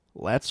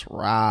Let's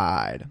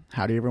ride.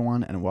 Howdy,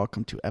 everyone, and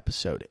welcome to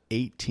episode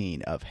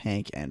 18 of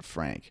Hank and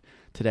Frank.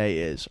 Today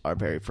is our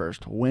very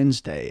first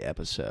Wednesday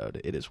episode.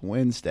 It is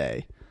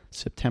Wednesday,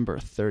 September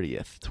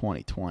 30th,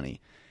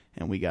 2020,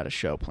 and we got a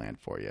show planned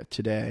for you.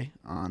 Today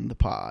on the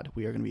pod,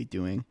 we are going to be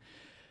doing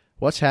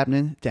What's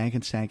Happening, Dank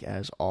and Stank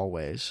as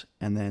always,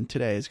 and then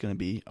today is going to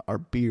be our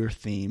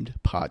beer-themed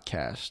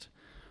podcast.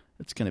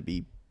 It's going to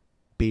be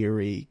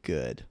beery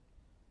good,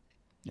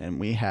 and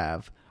we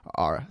have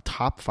our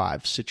top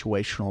 5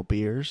 situational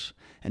beers,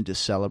 and to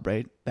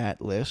celebrate that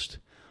list,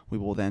 we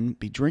will then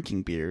be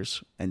drinking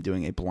beers and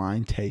doing a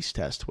blind taste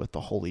test with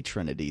the holy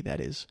trinity that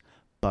is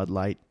Bud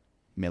Light,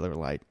 Miller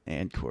Lite,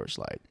 and Coors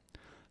Light.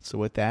 So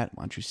with that,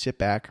 why don't you sit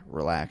back,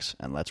 relax,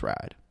 and let's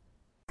ride.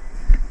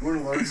 You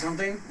want to learn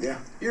something? Yeah.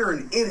 You're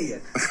an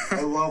idiot.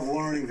 I love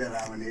learning that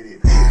I'm an idiot.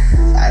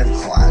 I have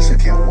class. I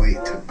can't wait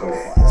to go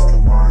to class to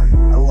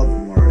learn. I love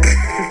learning.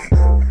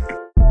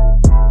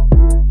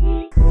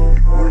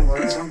 You want to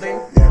learn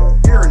something? Yeah.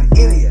 You're an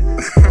idiot.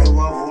 I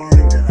love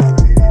learning that I'm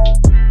an idiot.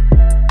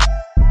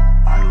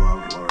 I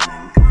love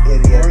learning.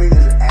 Idiot. Learning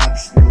is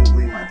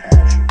absolutely my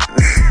passion.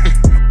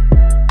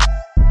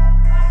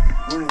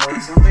 You want to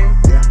learn something?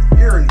 Yeah.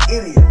 You're an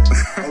idiot.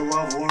 I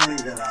love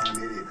learning that I'm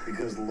an idiot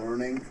because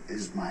learning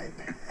is my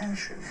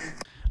passion.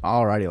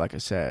 Alrighty, like I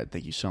said,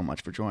 thank you so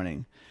much for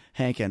joining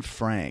Hank and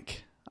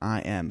Frank.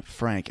 I am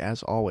Frank.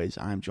 As always,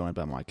 I'm joined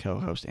by my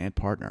co-host and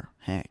partner,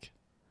 Hank.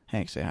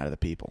 Hank, say hi to the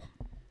people.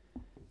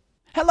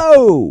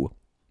 Hello.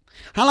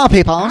 Hello,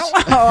 people.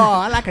 Hello.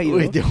 I like how you.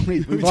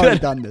 We've already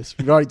done this.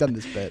 We've already done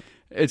this bit.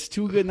 It's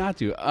too good not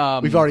to.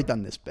 We've already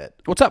done this bit.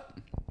 What's up?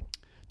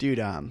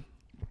 Dude,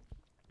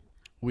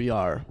 we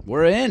are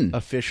We're in.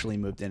 officially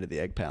moved into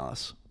the Egg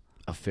Palace.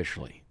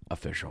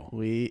 Official.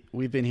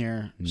 We've been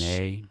here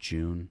May,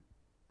 June,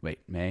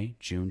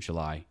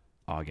 July,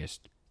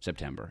 August,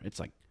 September. It's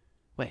like,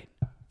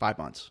 5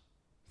 months.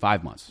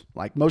 5 months.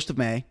 Like most of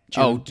May,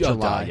 June, Oh, duh,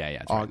 July, yeah,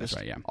 that's right, August,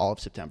 that's right, yeah. all of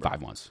September. 5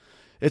 months.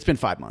 It's been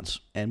 5 months,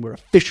 and we're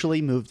officially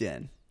moved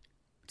in.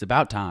 It's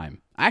about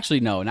time.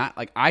 Actually, no, not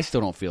like I still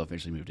don't feel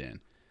officially moved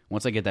in.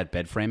 Once I get that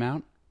bed frame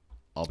out,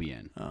 I'll be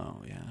in. Oh,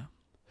 yeah.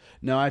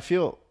 No, I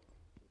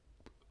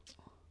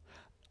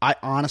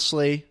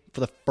honestly,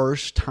 for the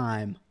first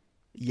time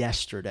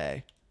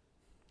yesterday,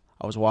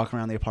 I was walking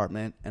around the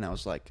apartment, and I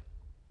was like,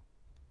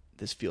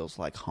 this feels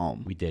like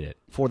home. We did it.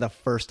 For the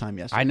first time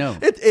yesterday. I know.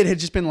 It had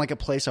just been like a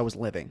place I was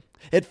living.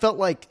 It felt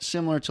like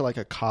similar to like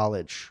a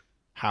college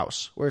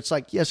house, where it's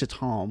like, yes, it's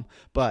home,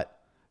 but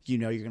you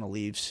know you're going to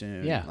leave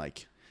soon. Yeah.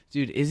 Like,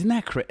 Dude, isn't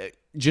that crazy?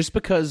 Just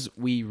because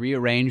we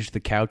rearranged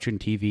the couch and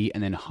TV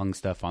and then hung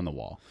stuff on the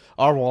wall.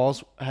 our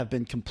walls have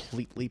been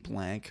completely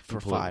blank for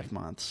Completely. 5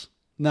 months.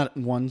 Not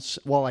once.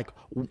 Well, like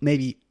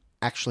maybe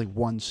actually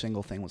one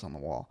single thing was on the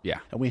wall. Yeah.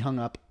 And we hung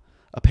up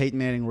a Peyton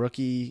Manning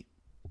rookie.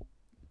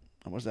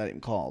 What's that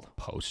even called?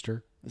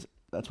 Poster?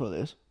 That's what it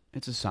is.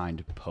 It's a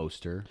signed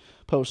poster.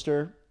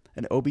 Poster.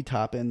 An Obi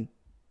Toppin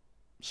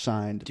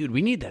signed. Dude,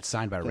 we need that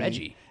signed by thing,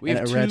 Reggie. and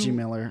a Reggie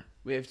Miller.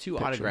 We have 2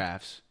 picture.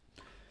 autographs.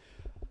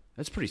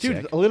 That's pretty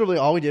Dude, sick. literally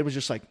all we did was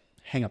just like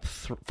hang up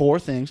 4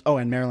 things. Oh,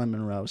 and Marilyn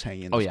Monroe was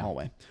hanging in this yeah.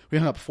 hallway. We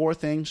hung up 4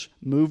 things,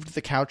 moved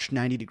the couch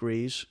 90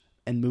 degrees,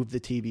 and moved the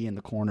TV in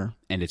the corner,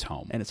 And it's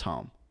home. and it's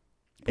home.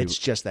 It's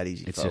just that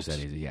easy, It's folks. just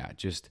that easy. Yeah,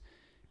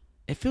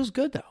 it feels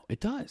good though. It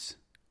does.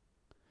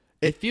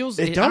 It feels.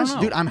 It I don't does,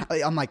 know. dude.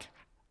 I'm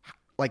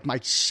like my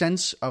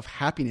sense of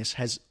happiness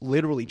has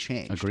literally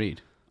changed.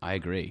 Agreed. I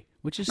agree.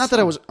 Which is Not that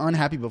I was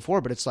unhappy before,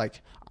 but it's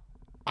like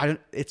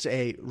it's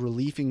a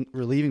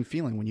relieving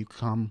feeling when you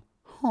come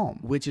home.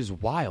 Which is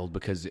wild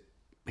because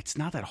it's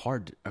not that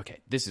hard. Okay,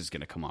 this is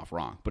going to come off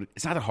wrong, but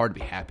it's not that hard to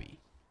be happy.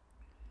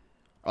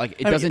 Like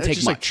it doesn't it's take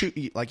just much.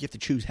 Like you have to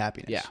choose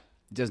happiness. Yeah,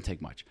 it doesn't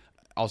take much.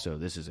 Also,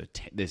 this is a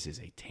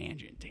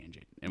tangent,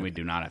 and we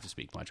do not have to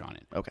speak much on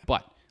it. Okay.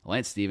 But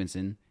Lance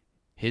Stevenson,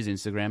 his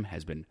Instagram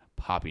has been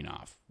popping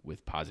off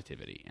with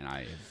positivity, and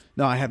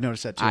No, I have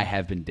noticed that too. I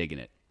have been digging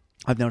it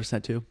I've noticed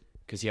that too.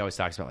 because he always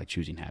talks about like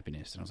choosing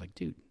happiness, and I was like,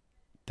 dude,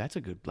 that's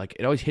a good. Like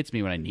it always hits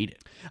me when I need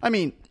it. I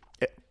mean,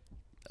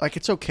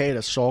 it's okay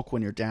to sulk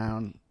when you're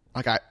down.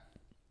 Like I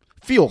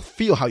feel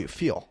how you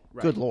feel.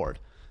 Right. Good Lord.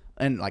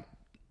 And like,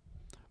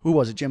 who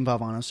was it? Jim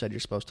Valvano said you're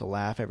supposed to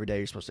laugh every day,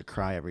 you're supposed to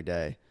cry every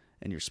day,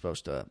 and you're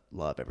supposed to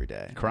love every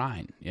day.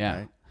 Crying, yeah.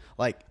 Right?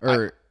 Like,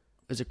 or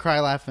is it cry,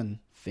 laugh, and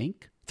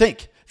Think.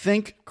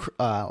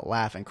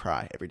 laugh, and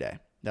cry every day?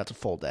 That's a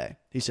full day.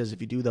 He says if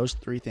you do those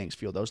 3 things,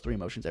 feel those 3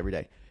 emotions every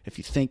day. If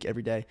you think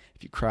every day,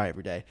 if you cry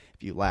every day,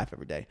 if you laugh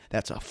every day,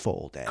 that's a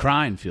full day.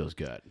 Crying feels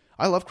good.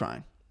 I love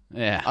crying.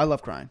 Yeah. I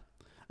love crying.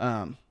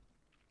 I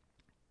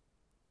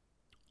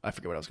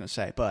forget what I was going to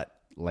say, but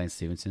Lance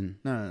Stevenson,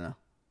 no.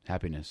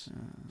 happiness,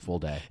 full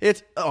day.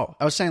 I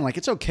was saying like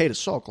it's okay to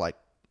sulk. Like,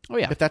 Oh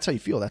yeah, if that's how you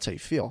feel, that's how you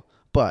feel.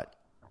 But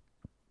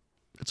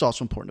it's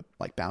also important to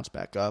like bounce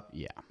back up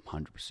yeah,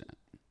 100%.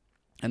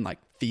 and like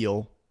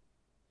feel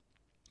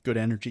good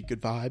energy,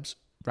 good vibes.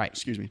 Right.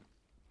 Excuse me.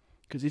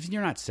 Because if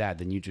you're not sad,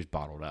 then you just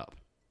bottled up.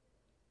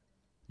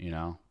 You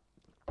know,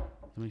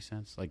 that makes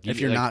sense. Like If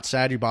you're like, not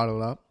sad, you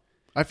bottle it up.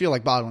 I feel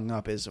like bottling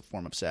up is a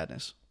form of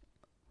sadness.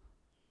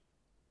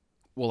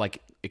 Well,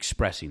 like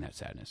expressing that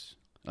sadness.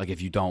 Like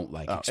if you don't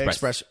like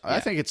express, I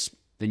think it's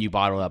then you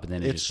bottle up and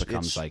then it just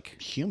becomes it's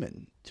like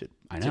human to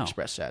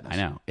express sadness. I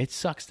know. It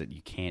sucks that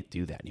you can't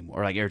do that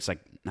anymore. Or like it's like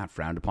not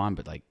frowned upon,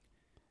 but like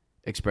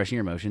expressing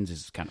your emotions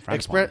is kind of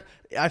frowned upon.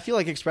 I feel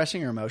like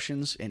expressing your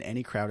emotions in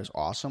any crowd is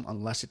awesome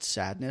unless it's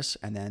sadness,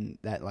 and then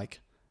that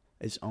like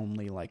is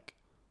only like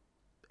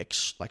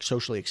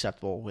socially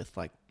acceptable with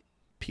like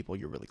people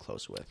you're really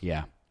close with.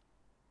 Yeah.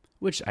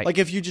 Which like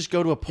if you just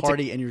go to a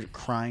party and you're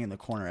crying in the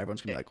corner,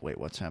 everyone's gonna be like, "Wait,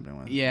 what's happening?"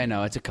 With yeah,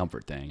 no, it's a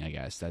comfort thing, I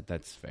guess.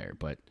 That's fair,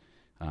 but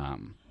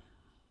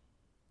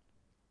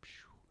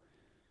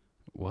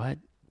what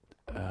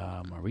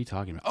are we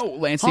talking about? Oh,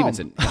 Lance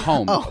Stevenson,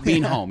 home,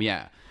 being home.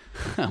 Yeah.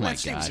 Oh my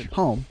gosh,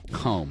 home.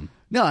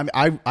 No, I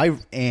mean, I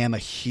am a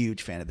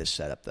huge fan of this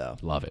setup though.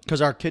 Love it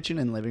because our kitchen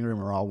and living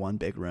room are all one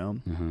big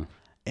room,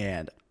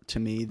 and to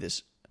me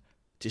this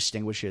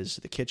distinguishes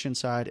the kitchen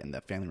side and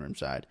the family room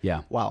side.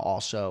 Yeah, while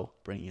also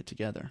bringing it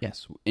together.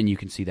 Yes, and you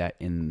can see that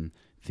in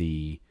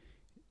the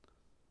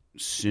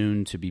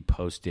soon to be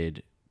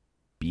posted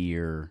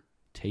beer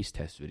taste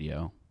test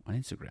video on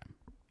Instagram.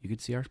 You can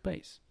see our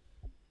space.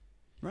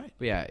 Right.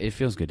 But yeah, it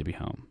feels good to be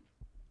home.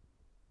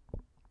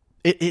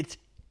 It's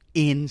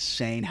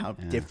insane how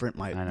different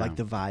like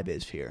the vibe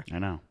is here. I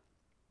know.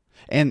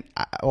 And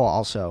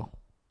also,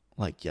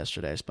 like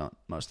yesterday, I spent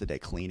most of the day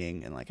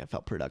cleaning, and like I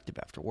felt productive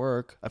after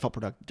work. I felt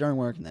productive during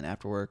work, and then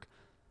after work,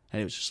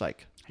 and it was just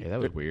like, yeah, that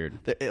was weird.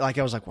 Like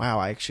I was like, wow,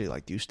 I actually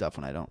like do stuff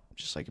when I don't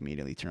just like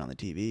immediately turn on the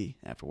TV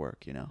after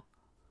work. You know.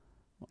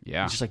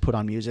 Yeah. Just like put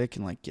on music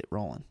and like get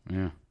rolling.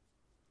 Yeah.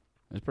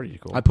 It's pretty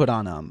cool. I put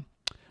on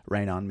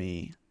Rain on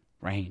Me.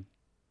 Rain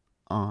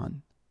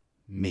on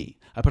Me.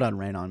 I put on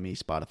Rain on Me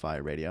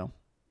Spotify radio.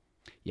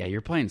 Yeah,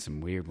 you're playing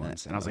some weird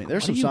ones, and I was like,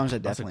 "There's some songs I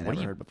definitely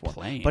never heard before."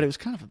 Playing? But it was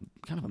kind of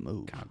a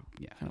move. Kind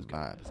of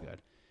vibe. That's good.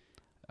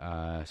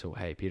 So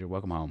hey, Peter,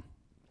 welcome home.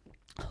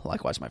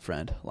 Likewise, my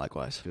friend.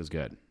 Likewise. Feels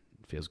good.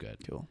 Feels good.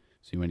 Cool.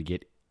 So you want to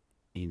get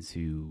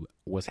into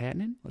what's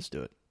happening? Let's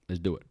do it. Let's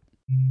do it.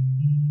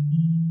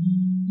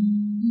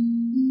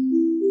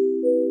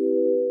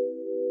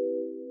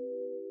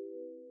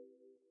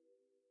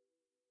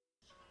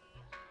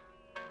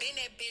 Been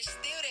that bitch,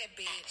 still that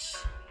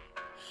bitch.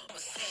 I'm a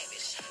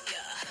savage, yeah.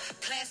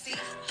 Classy,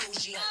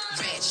 bougie,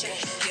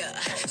 ratchet, yeah.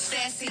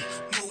 Sassy,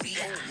 moody,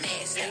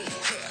 nasty,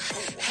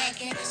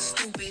 hacking,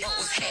 stupid.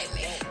 What's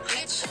happening,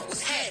 bitch?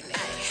 What's happening?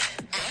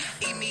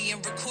 Eat me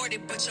and record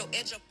it, but your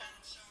edge up.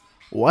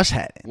 What's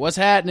happening? What's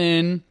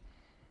happening?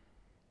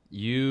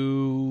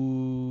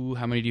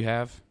 How many do you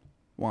have?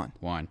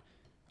 One.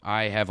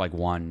 I have like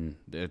one.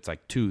 It's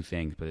like two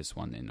things, but it's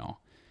one in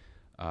all.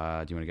 Do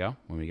you want to go?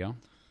 Want me to go?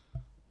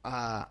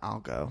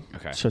 I'll go.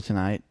 Okay. So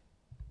tonight,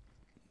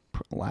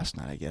 last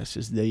night, I guess,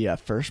 is the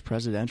first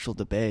presidential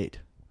debate.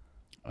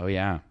 Oh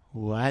yeah.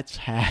 What's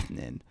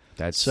happening?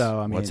 That's so.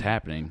 I mean, what's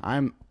happening.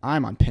 I'm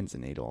on pins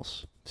and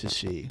needles to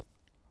see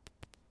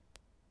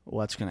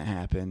what's going to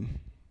happen.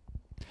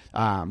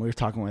 We were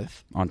talking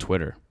with on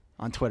Twitter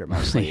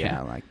mostly.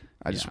 Yeah. Like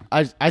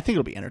I think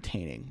it'll be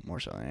entertaining more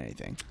so than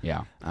anything.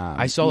 Yeah.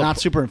 I saw not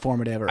super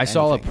informative. I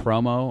saw a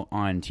promo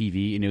on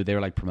TV. You know, they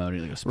were like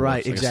promoting like a sports,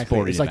 right. Exactly.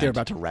 Like it's like they're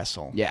about to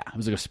wrestle. Yeah, it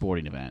was like a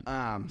sporting event.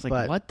 It's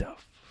like what the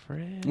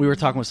frick? We were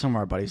talking with some of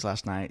our buddies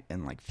last night,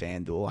 and like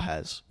FanDuel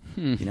has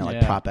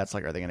like prop bets.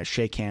 Like, are they going to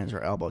shake hands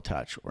or elbow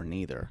touch or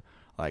neither?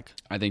 Like,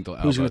 I think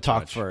who's going to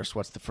talk first?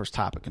 What's the first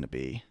topic going to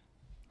be?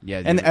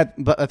 Yeah, and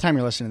by the time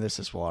you're listening to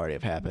this will already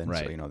have happened,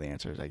 right. So you know the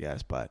answers, I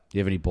guess. But do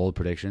you have any bold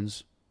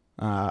predictions?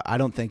 I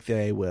don't think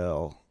they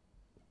will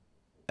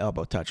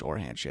elbow touch or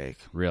handshake.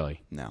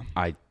 Really? No.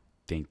 I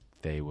think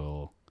they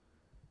will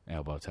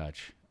elbow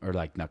touch or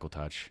like knuckle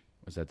touch.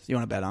 Was that? You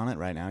want to bet on it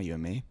right now, you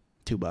and me?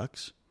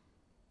 $2.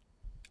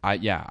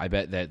 I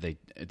bet that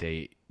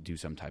they do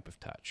some type of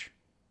touch.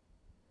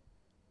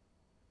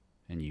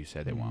 And you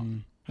said they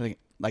won't. I think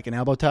like an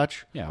elbow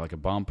touch. Yeah, like a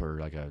bump or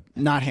like a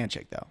not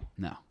handshake though.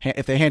 No.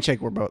 If they handshake,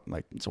 we're both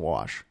like it's a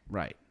wash.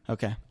 Right.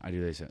 Okay. I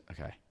do. They say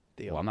okay.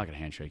 Deal. Well, I'm not gonna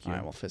handshake you. All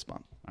right. Well, fist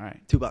bump. All right.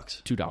 $2.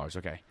 $2.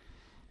 Okay.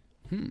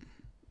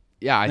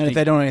 Yeah, I think if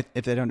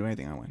they don't do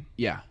anything, I win.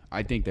 Yeah,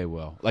 I think they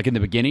will. Like in the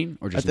beginning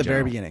or just at the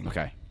very beginning.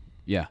 Okay.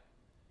 Yeah.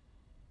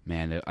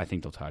 Man, I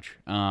think they'll touch.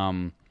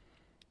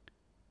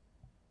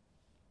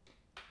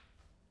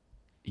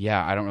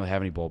 Yeah, I don't really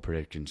have any bold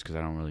predictions because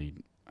I don't know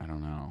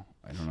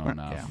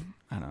enough. Yeah,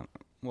 I don't.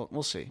 Well,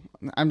 we'll see.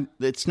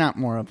 It's not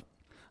more of.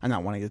 I'm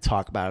not wanting to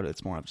talk about it.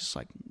 It's more of just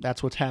like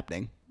that's what's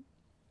happening.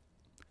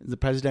 The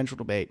presidential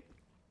debate.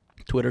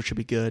 Twitter should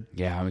be good.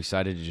 Yeah, I'm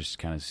excited to just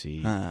kind of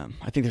see. I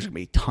think there's going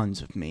to be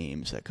tons of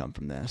memes that come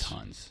from this.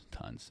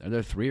 Tons. Are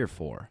there 3 or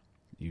 4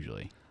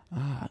 usually?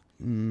 I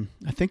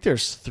think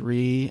there's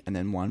 3 and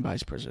then 1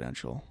 vice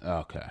presidential.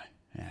 Okay.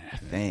 Yeah, I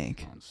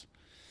think.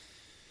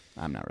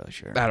 I'm not really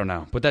sure. I don't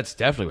know, but that's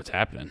definitely what's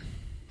happening.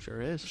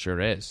 Sure is.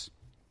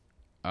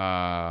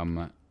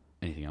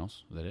 Anything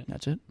else? Is that it?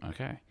 That's it.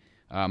 Okay.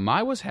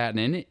 My what's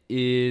happening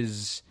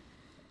is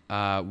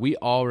we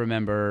all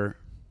remember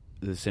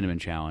the Cinnamon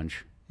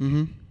Challenge Mm-hmm.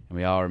 And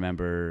we all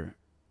remember,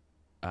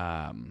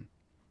 I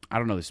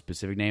don't know the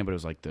specific name, but it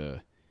was like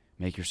the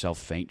Make Yourself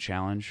Faint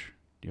Challenge.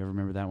 Do you ever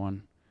remember that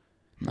one?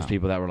 Those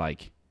people that were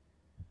like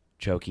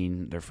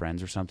choking their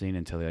friends or something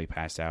until they like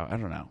passed out. I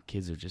don't know.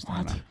 Kids are just, I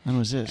don't know. When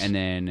was this? And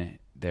then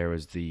there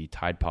was the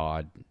Tide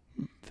Pod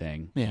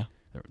thing. yeah,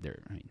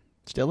 I mean,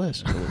 still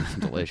is.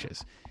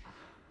 delicious.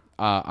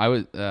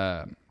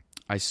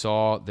 I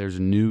saw there's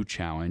a new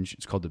challenge.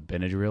 It's called the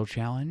Benadryl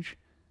Challenge.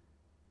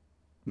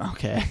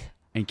 Okay.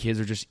 And kids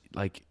are just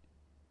like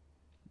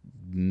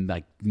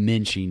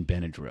minching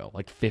Benadryl,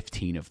 like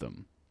 15 of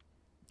them.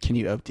 Can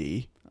you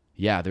OD?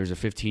 Yeah, there's a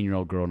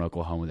 15-year-old girl in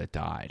Oklahoma that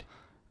died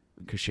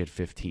because she had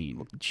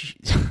 15.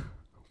 Jeez.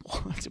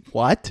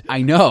 What?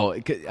 I know.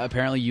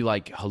 Apparently, you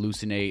like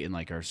hallucinate and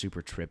like are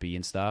super trippy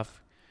and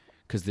stuff.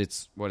 Because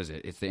it's what is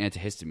it? It's the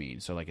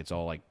antihistamine. So like it's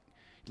all like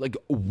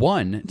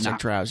one. It's like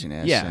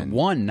drowsiness. Yeah, and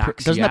one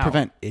knocks doesn't you that out.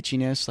 prevent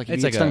itchiness? Like if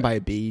It's you like get stung a- by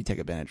a bee, you take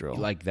a Benadryl.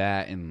 Like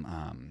that and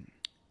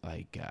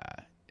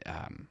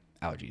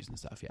allergies and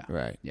stuff. Yeah.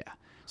 Right. Yeah.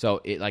 So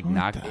it like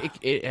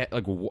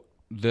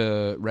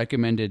the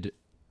recommended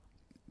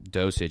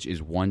dosage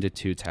is 1 to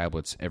 2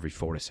 tablets every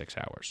 4 to 6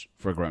 hours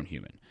for a grown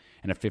human,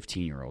 and a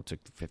 15-year-old took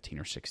 15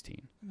 or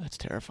 16. That's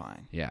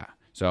terrifying. Yeah.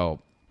 So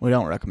We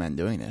don't recommend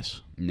doing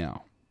this.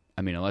 no,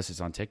 I mean unless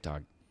it's on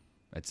TikTok,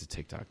 that's a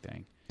TikTok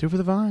thing. Do it for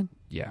the Vine.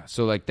 Yeah.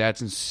 So like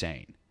that's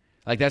insane.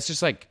 Like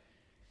that's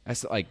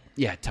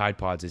yeah. Tide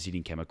Pods is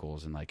eating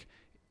chemicals and like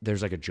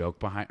there's like a joke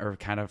behind or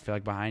kind of feel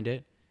like behind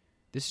it.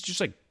 This is just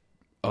like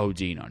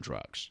ODing on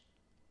drugs.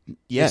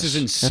 Yes. This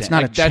is insane. That's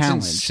not Like, a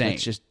challenge. That's insane.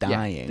 That's just Yeah,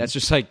 dying. that's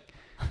just like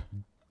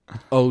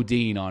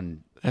ODing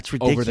on That's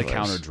ridiculous.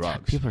 over-the-counter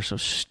drugs. People are so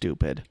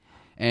stupid.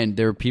 And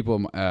there were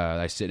people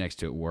I sit next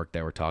to at work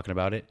that were talking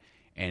about it,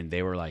 and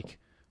they were like,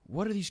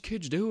 "What are these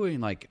kids doing?"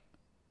 Like,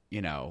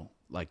 you know,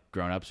 like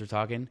grown-ups are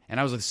talking, and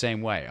I was the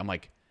same way. I'm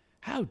like,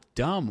 "How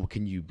dumb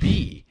can you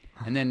be?"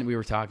 And then we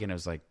were talking. I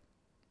was like,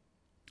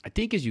 "I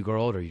think as you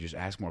grow older, you just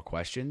ask more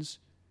questions,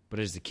 but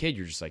as a kid,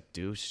 you're just like,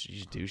 you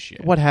just do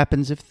shit." What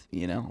happens if,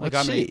 Like let's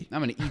I'm see.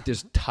 gonna eat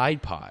this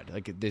Tide Pod,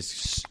 like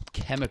this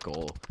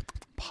chemical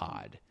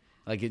pod.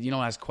 Like you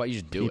don't ask questions,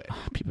 you just do it.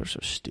 People are so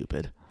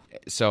stupid.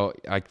 So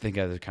I think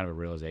there's kind of a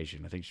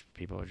realization. I think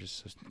people are just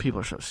so People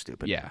are so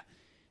stupid. yeah.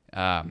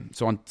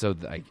 So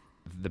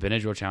the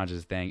Benadryl challenge is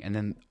a thing, and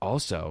then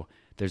also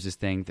there's this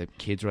thing that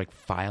kids are like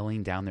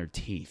filing down their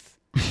teeth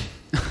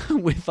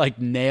with like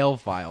nail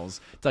files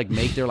to like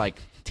make their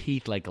like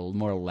teeth like a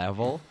more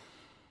level.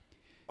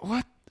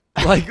 What?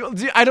 Like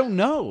dude, I don't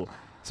know.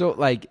 So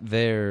like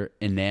their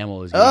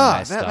enamel is getting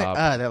messed up.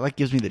 That like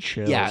gives me the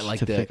chills. Yeah, like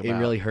to think it about.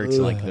 really hurts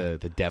Ugh. like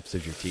the depths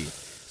of your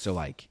teeth. So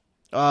like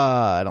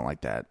I don't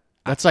like that.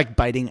 That's like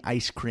biting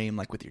ice cream,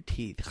 like with your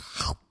teeth.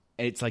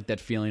 it's like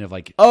that feeling of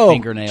like Oh,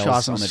 fingernails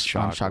chops on on the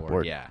chalkboard.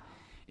 chalkboard. Yeah,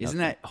 isn't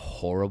that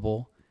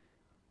horrible?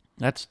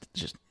 That's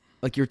just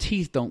Like your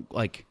teeth don't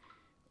like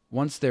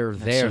once they're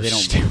there, so they don't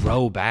stupid.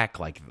 grow back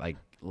like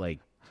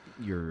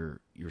your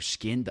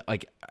skin.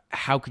 Like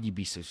how could you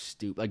be so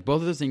stupid? Like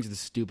both of those things are the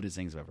stupidest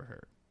things I've ever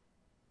heard.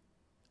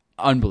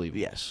 Unbelievable.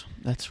 yes.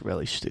 That's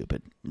really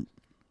stupid.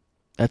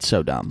 That's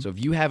so dumb. So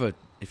if you have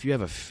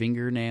a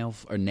fingernail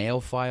or nail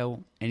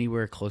file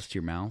anywhere close to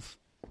your mouth,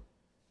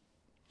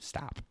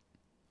 stop.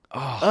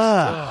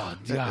 Oh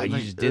God, you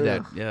just did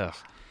that. Yeah,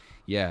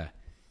 yeah,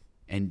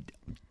 and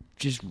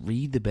just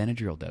read the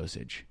Benadryl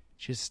dosage.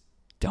 Just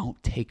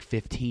don't take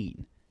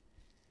 15.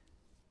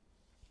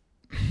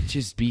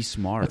 Just be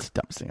smart. That's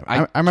the dumbest thing.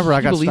 I remember can I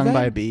you got believe stung that?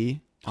 by a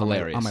bee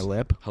Hilarious on my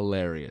lip,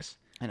 Hilarious.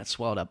 and it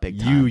swelled up big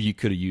time. You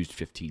could have used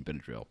 15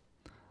 Benadryl.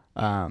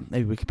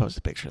 Maybe we could post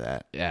a picture of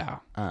that. Yeah.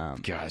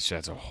 Gosh,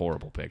 that's a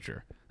horrible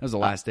picture. That was the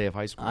last day of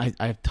high school. I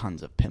have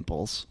tons of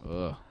pimples,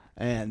 Ugh.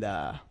 and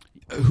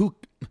Who?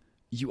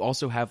 You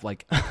also have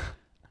like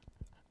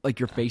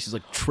your face is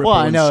like triple. well,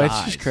 I know in it's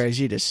size. just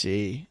crazy to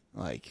see.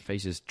 Like,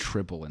 Face is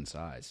triple in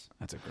size.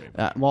 That's a great.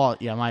 well,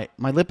 yeah, my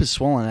lip is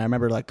swollen. I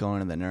remember like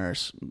going to the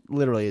nurse.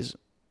 Literally,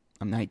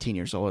 I'm 19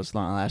 years old. It's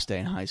my last day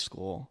in high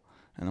school,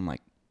 and I'm like,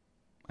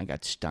 I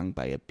got stung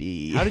by a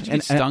bee. How did you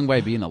And- get stung by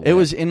a bee in the lip? It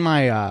was in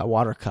my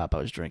water cup I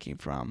was drinking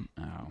from,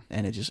 Oh,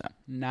 and it just.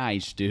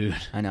 nice, dude.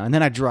 I know. And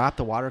then I dropped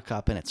the water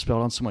cup and it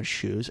spilled on someone's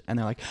shoes. And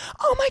they're like,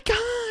 oh my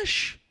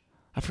gosh.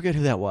 I forget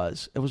who that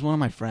was. It was one of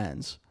my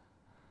friends.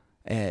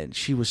 And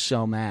she was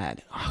so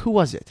mad. Who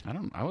was it? I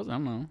don't know. I don't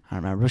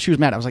remember. But she was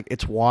mad. I was like,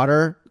 it's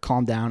water.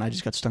 Calm down. I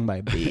just got stung by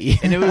a bee.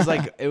 And it was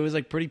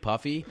like pretty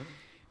puffy,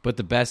 but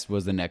the best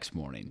was the next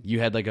morning. You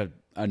had like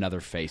another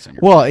face on your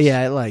well, face.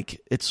 yeah,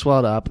 it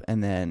swelled up.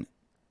 And then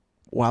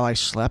while I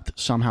slept,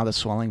 somehow the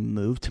swelling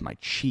moved to my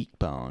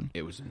cheekbone.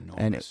 It was enormous.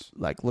 And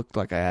it looked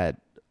like I had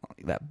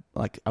that,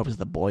 like I was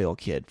the Boyle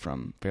kid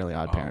from Fairly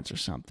Odd Parents or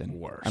something.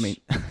 worse. I mean,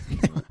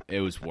 It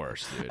was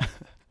worse, dude.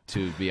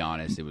 To be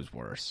honest, it was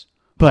worse.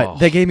 but Oh.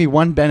 they gave me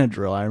one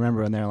Benadryl. I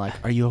remember, and they're like,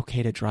 "Are you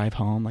okay to drive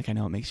home? Like, I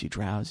know it makes you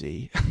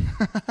drowsy."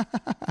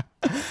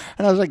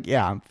 And I was like,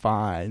 "Yeah, I'm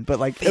fine." But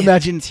like,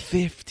 imagine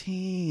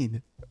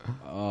 15.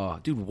 Oh,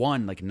 dude,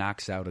 one like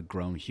knocks out a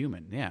grown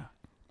human. Yeah.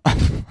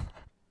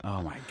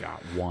 Oh my god,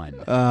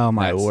 one. Oh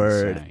my That's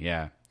word. insane.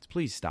 Yeah.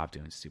 Please stop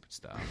doing stupid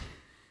stuff.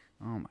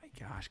 Oh my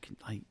gosh.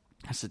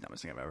 That's the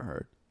dumbest thing I've ever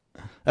heard.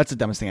 That's the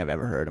dumbest thing I've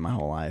ever heard in my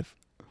whole life.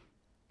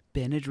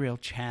 Benadryl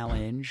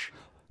challenge.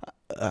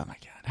 Oh my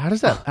god. How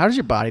does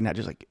your body not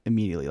just like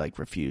immediately like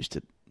refuse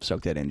to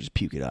soak that in and just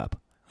puke it up?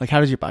 Like how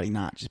does your body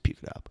not just puke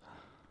it up?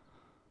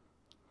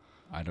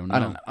 I don't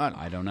know.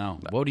 I don't know.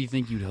 What do you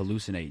think you'd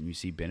hallucinate when you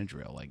see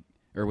Benadryl? Like,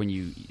 or when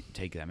you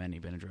take that many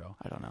Benadryl?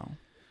 I don't know.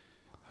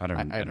 I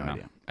don't I have no know.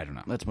 idea. I don't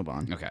know. Let's move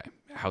on. Okay.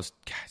 God,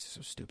 it's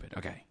so stupid.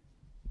 Okay.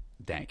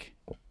 Dank.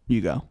 You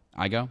go.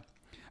 I go?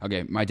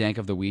 Okay, my dank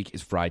of the week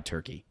is fried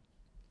turkey.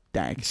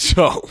 Dank.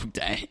 So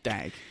dank.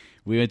 Dank.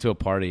 We went to a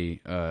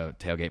party,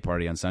 tailgate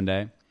party on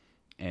Sunday,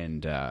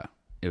 and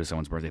it was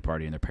someone's birthday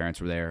party, and their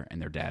parents were there,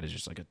 and their dad is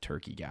just like a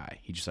turkey guy.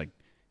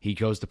 He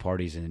goes to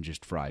parties and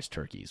just fries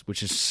turkeys,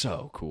 which is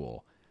so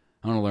cool.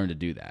 I want to learn to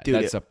do that. Dude,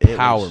 That's a it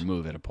power was-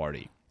 move at a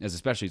party,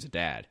 especially as a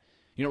dad.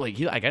 You know, like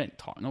I didn't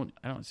talk. No,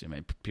 I don't see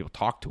many people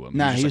talk to him.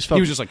 Nah, he was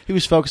just like he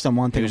was focused on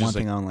one he thing was and one just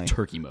thing like only.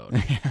 turkey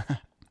mode.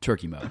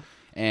 Turkey mode.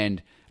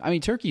 And I mean,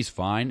 turkey's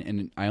fine,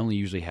 and I only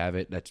usually have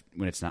it. That's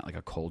when it's not like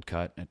a cold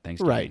cut at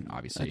Thanksgiving, Right.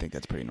 obviously. I think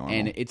that's pretty normal.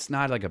 And it's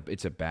not like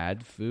it's a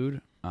bad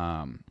food.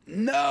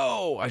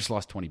 No, I just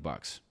lost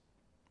 $20.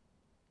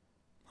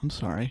 I'm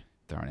sorry.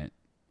 Darn it!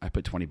 I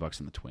put $20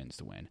 in the Twins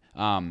to win.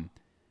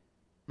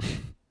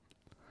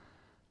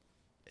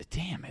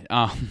 Damn it.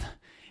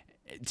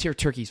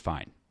 Turkey's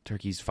fine.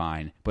 Turkey's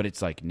fine, but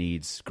it's like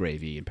needs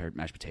gravy and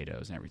mashed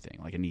potatoes and everything.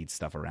 Like it needs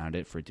stuff around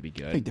it for it to be I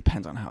think good. it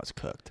depends on how it's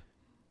cooked.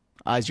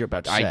 As you're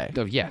about to say.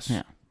 Yes.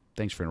 Yeah.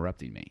 Thanks for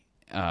interrupting me.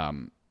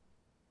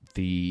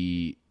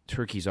 The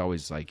turkey's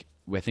always like,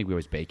 I think we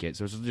always bake it,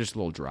 so it's just a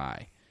little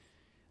dry.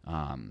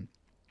 And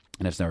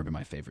that's never been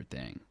my favorite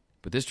thing.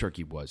 But this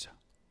turkey was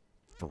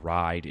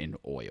fried in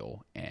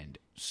oil and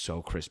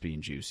so crispy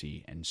and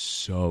juicy and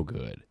so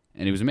good.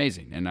 And it was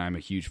amazing. And I'm a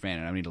huge fan,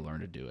 and I need to learn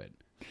to do it.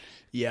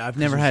 Yeah, I've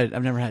never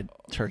had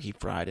turkey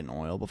fried in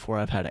oil before.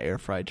 I've had air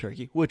fried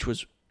turkey, which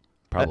was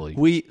Probably.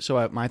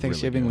 at my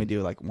Thanksgiving good. we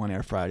do like one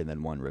air fried and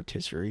then one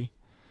rotisserie,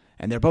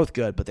 and they're both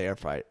good, but the air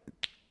fried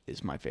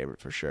is my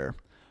favorite for sure.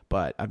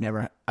 But I've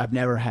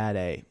never had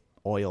a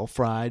oil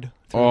fried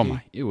turkey. Oh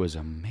my! It was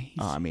amazing.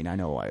 I mean, I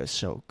know why it was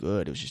so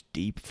good. It was just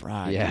deep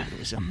fried. Yeah. It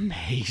was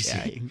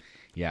amazing.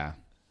 Yeah.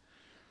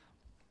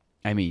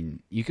 I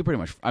mean, you could pretty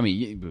much. I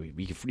mean,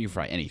 you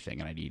fry anything,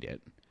 and I'd eat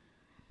it.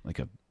 Like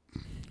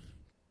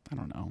I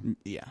don't know.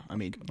 Yeah, I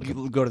mean,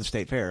 you go to the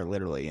state fair,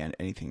 literally, and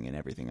anything and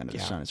everything under the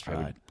sun is I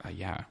would- fried.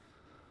 yeah.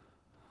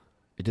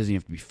 It doesn't even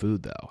have to be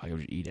food, though. I would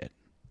just eat it.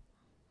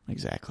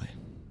 Exactly.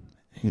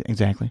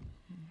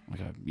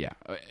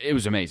 It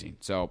was amazing.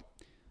 So,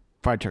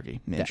 Fried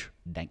turkey, Mitch.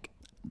 dank.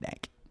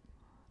 Dank.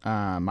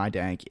 My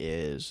dank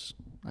is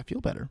I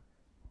feel better.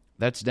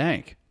 That's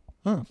dank.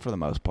 For the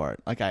most part.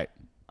 Like I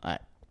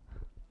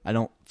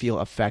don't feel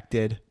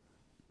affected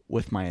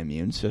with my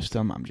immune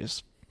system. I'm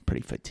just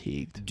pretty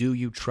fatigued. Do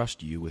you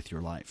trust you with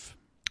your life?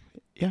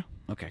 Yeah.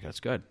 Okay, that's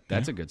good.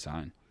 That's a good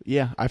sign.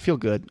 Yeah, I feel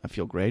good. I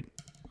feel great.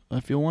 I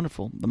feel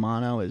wonderful. The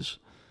mono is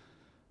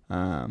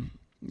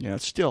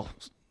it's still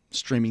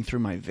streaming through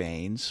my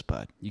veins,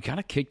 but You kind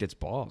of kicked its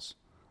balls.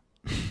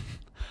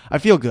 I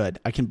feel good.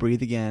 I can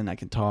breathe again. I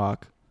can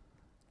talk.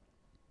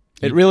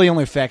 It really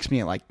only affects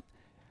me at like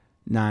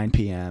 9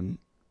 p.m.,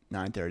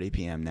 9:30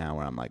 p.m. now,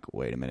 where I'm like,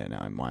 wait a minute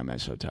now, why am I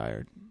so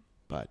tired?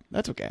 But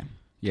that's okay.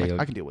 Yeah,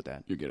 I can deal with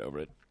that. You get over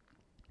it.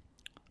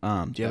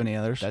 Do you have any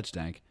others? That's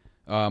dank.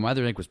 My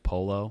other drink was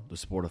polo, the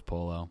sport of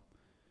polo.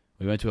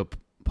 We went to a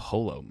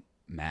polo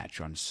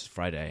match on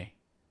Friday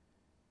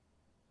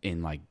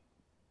in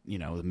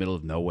the middle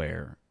of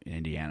nowhere in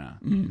Indiana,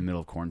 in the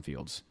middle of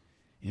cornfields.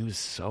 It was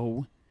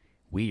so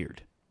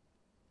weird,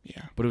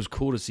 Yeah. but it was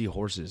cool to see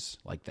horses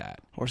like that.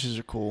 Horses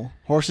are cool.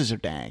 Horses are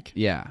dank.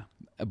 Yeah,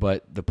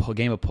 but the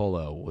game of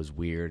polo was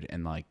weird,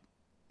 and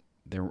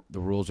the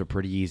rules are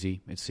pretty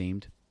easy. It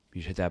seemed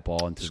you hit that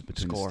ball into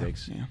between Score. the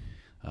sticks. Yeah.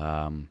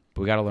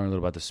 But we got to learn a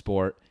little about the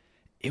sport.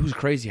 It was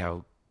crazy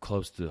how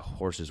close the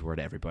horses were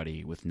to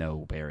everybody with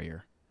no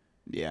barrier.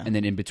 Yeah. And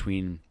then in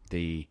between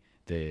the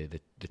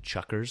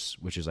chuckers,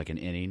 which is like an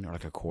inning or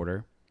like a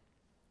quarter,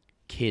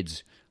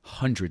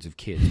 hundreds of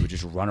kids would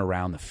just run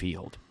around the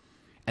field.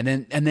 And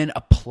then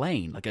a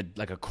plane, like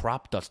a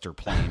crop duster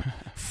plane,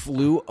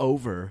 flew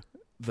over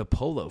the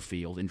polo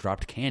field and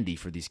dropped candy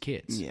for these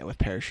kids Yeah, with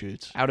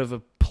parachutes. out of a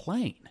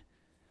plane.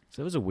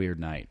 So it was a weird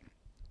night.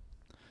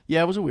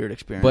 Yeah, it was a weird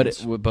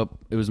experience. But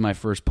it was my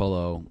first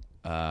polo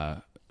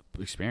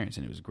experience,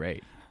 and it was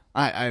great.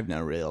 I have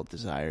no real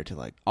desire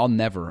to I'll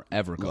never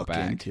ever go look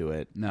back into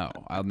it. No,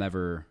 I'll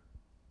never.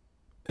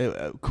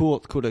 Cool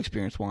to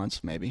experience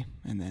once, maybe,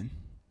 and then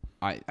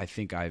I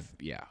think I've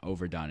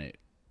overdone it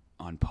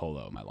on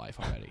polo in my life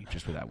already,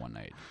 just for that one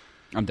night.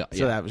 I'm done.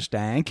 so that was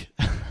dank.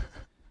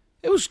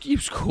 it was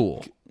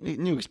cool.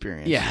 New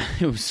experience. Yeah,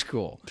 it was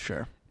cool.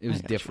 Sure. It was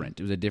I got different.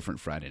 It was a different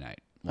Friday night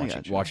I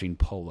got you. watching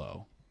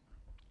polo.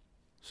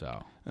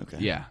 So Okay.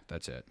 yeah,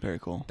 that's it. Very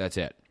cool. That's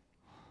it.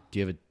 Do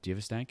you have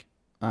a stank?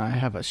 I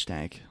have a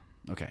stank.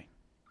 Okay.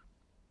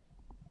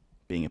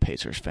 being a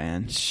Pacers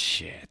fan.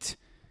 Shit.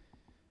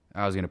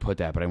 I was going to put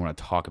that, but I want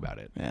to talk about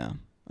it. Yeah,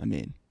 I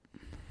mean,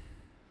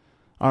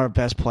 our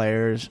best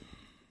players,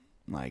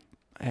 like,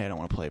 hey, I don't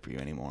want to play for you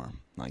anymore.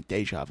 Like,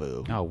 deja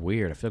vu. Oh,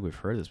 weird. I feel like we've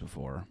heard this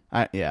before.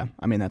 Yeah,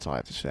 I mean, that's all I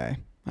have to say.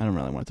 I don't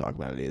really want to talk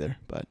about it either,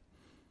 but.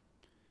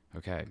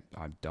 Okay,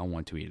 I don't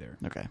want to either.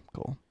 Okay,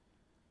 cool.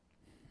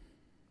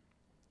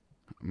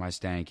 My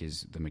stank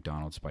is the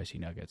McDonald's spicy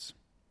nuggets.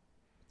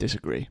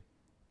 Disagree.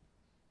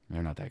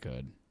 They're not that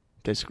good.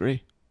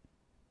 Disagree.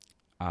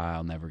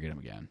 I'll never get them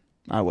again.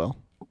 I will.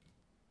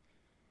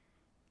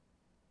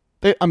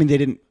 They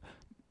didn't,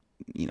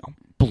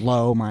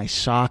 blow my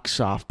socks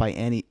off by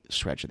any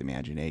stretch of the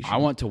imagination. I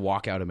want to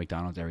walk out of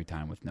McDonald's every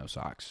time with no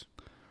socks.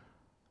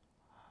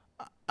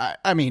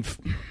 I mean,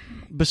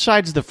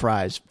 besides the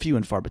fries, few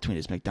and far between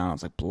is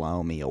McDonald's like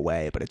blow me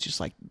away, but it's just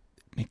like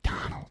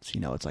McDonald's,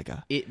 it's like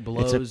it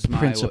blows it's a my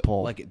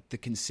principle. like the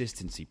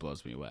consistency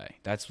blows me away.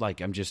 That's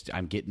like I'm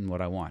getting what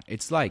I want.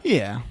 It's like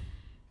yeah,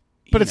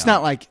 but it's know.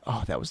 not like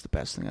that was the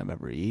best thing I've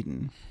ever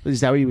eaten.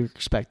 Is that what you were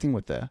expecting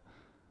within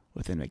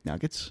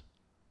McNuggets?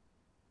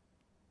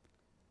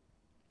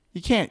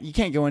 You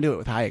can't go into it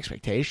with high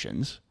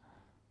expectations.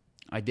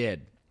 I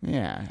did.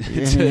 Yeah,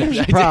 there's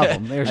a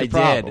problem. There's a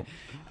problem.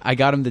 I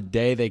got them the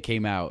day they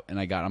came out, and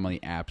I got them on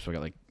the app, so I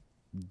got like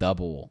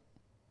double.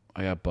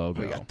 I got BOGO.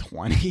 We got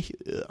 20.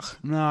 Ugh.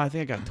 No, I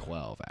think I got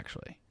 12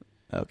 actually.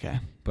 Okay,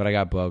 but I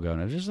got BOGO,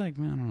 and I was just like,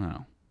 man, I don't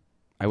know.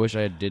 I wish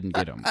I didn't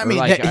get them. I mean,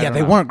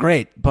 they weren't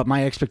great, but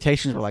my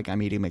expectations were like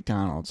I'm eating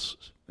McDonald's,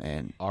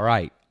 and all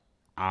right,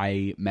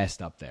 I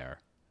messed up there.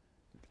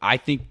 I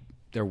think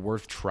they're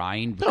worth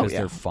trying because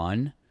they're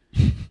fun.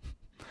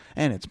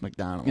 And it's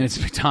McDonald's. And it's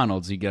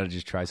McDonald's. You got to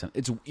just try something.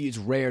 It's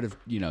rare to,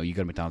 you go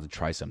to McDonald's and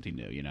try something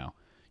new,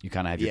 You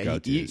kind of have your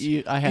go-tos.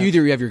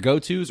 Either you have your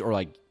go-tos or,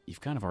 like,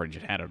 you've kind of already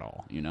just had it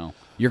all,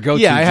 Your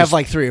go-tos. Yeah, I have,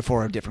 like, 3 or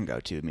 4 different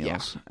go-to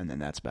meals, and then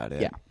that's about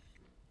it. Yeah.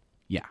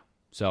 Yeah.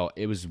 So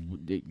it was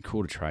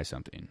cool to try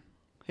something.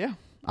 Yeah.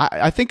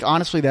 I think,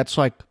 honestly, that's,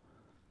 like,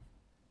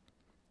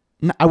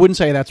 I wouldn't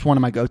say that's one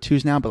of my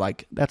go-tos now, but,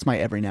 like, that's my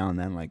every now and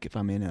then. Like, if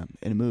I'm in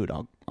a mood,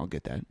 I'll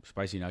get that.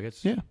 Spicy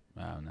nuggets? Yeah.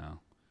 Oh,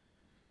 no.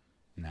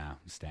 No,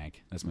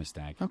 stank. That's my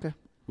stank. Okay.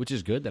 Which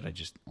is good that I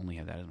just only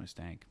have that as my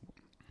stank.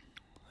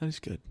 That is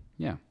good.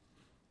 Yeah.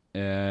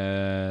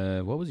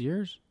 What was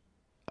yours?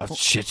 Oh,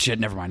 shit.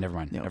 Never mind. No,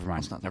 Never mind.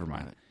 let's not Never talk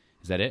mind. about it.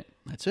 Is that it?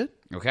 That's it?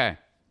 Okay.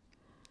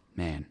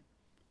 Man.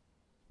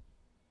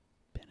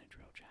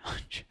 Benadryl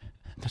challenge.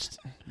 That's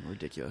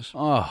ridiculous.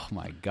 Oh,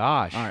 my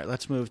gosh. All right,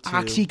 let's move to...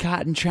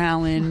 Oxycontin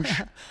challenge.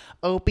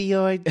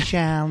 Opioid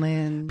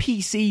challenge.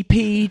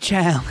 PCP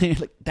challenge.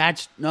 Like,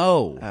 that's...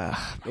 No.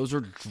 Those are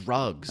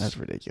drugs. That's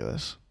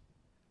ridiculous.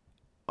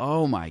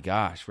 Oh, my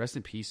gosh. Rest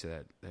in peace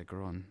to that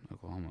girl in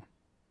Oklahoma.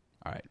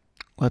 All right.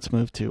 Let's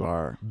move to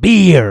our...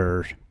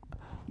 Beer.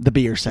 The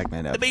beer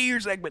segment. The beer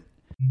segment.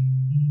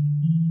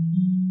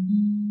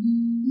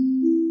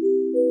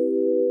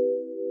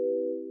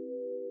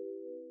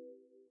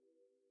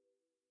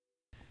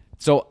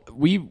 So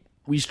we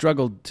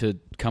struggled to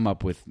come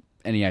up with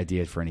any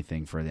idea for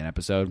anything for the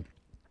episode,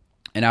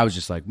 and I was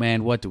just like,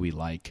 man, what do we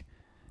like?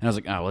 And I was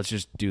like, oh, let's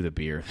just do the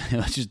beer.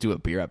 Let's just do a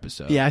beer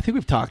episode. Yeah, I think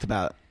we've talked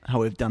about how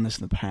we've done this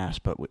in the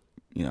past, but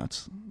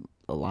it's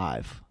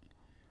alive.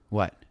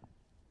 What?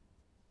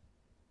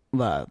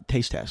 The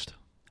taste test.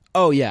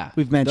 Oh yeah,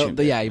 We've mentioned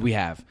it. Yeah, we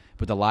have,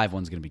 but the live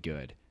one's gonna be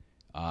good.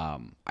 I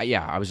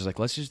was just like,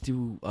 let's just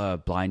do a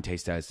blind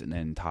taste test and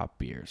then top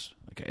beers.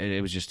 Like,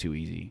 it was just too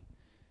easy.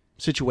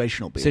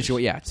 Situational beers.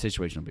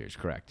 Situational beers,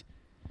 correct.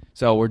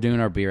 So we're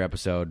doing our beer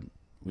episode.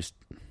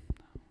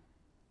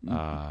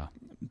 Yeah.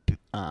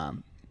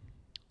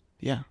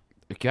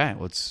 Okay,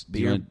 let's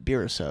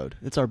Beer-isode.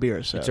 It's our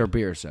beer-isode. It's our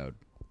beer-isode.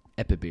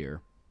 Epibeer.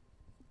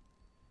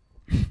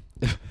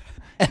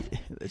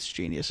 It's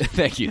genius.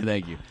 Thank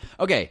you.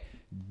 Okay,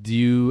 do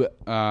you,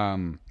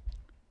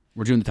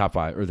 we're doing the top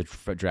 5, or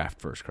the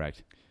draft first,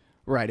 correct?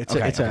 Right. It's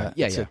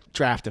a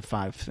draft of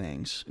 5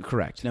 things.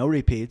 Correct. No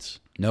repeats.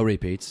 No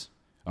repeats.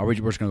 We're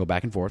just going to go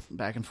back and forth.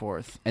 Back and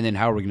forth. And then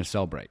how are we going to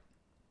celebrate?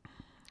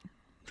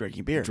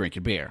 Drinking beer.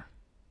 Drinking beer.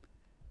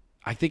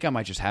 I think I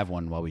might just have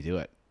one while we do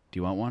it. Do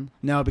you want one?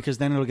 No, because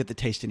then it'll get the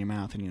taste in your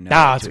mouth and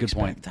that's a good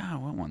point. I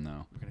want one,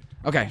 though.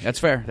 Okay, that's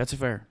fair. That's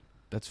fair.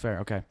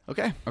 Okay.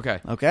 Okay.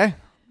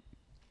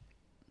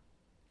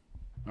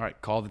 All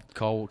right, call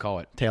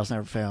it. Tails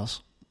never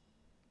fails.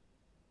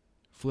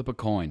 Flip a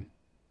coin.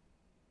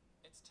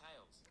 It's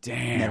tails.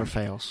 Damn. Never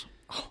fails.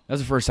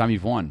 That's the first time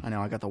you've won. I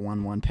know. I got the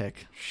 1-1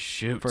 pick.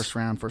 Shoot. First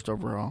round, first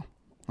overall.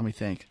 Let me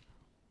think.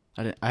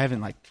 I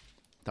haven't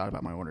thought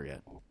about my order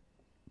yet.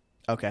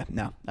 Okay.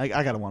 No. I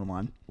got a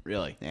 1-1.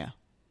 Really? Yeah.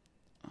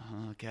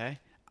 Okay.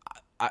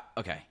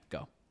 Okay.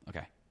 Go.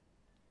 Okay.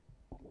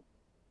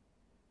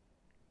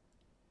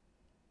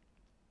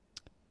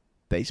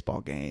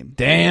 Baseball game.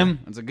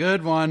 Damn. That's a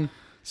good one.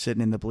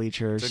 Sitting in the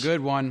bleachers. It's a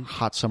good one.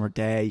 Hot summer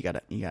day. You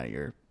got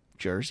your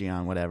jersey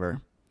on,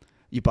 whatever.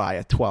 You buy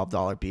a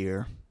 $12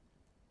 beer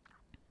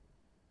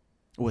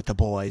with the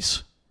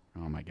boys.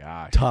 Oh my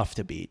gosh. Tough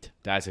to beat.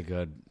 That's a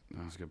good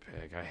That was a good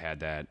pick. I had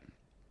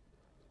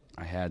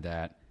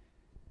that.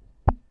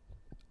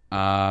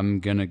 I'm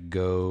gonna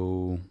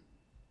go.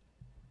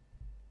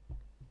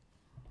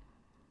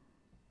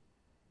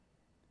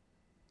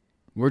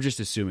 We're just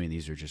assuming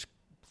these are just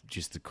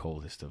the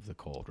coldest of the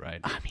cold, right?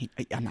 I mean,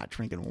 I'm not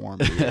drinking warm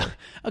beer.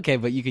 Okay,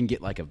 but you can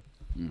get like I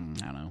don't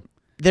know.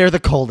 They're the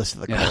coldest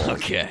of the cold.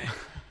 Okay.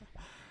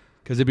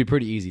 Because it'd be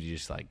pretty easy to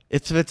just like,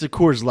 If it's a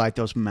Coors Light,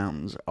 those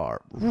mountains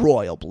are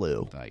royal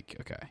blue.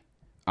 okay.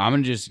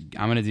 I'm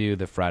gonna do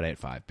the Friday at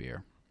 5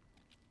 beer.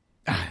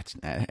 I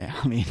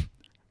mean,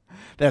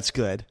 that's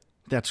good.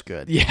 That's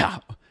good. Yeah.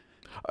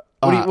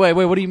 Wait.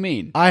 What do you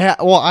mean? I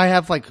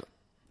have like,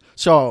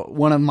 so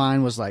one of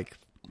mine was like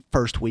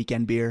first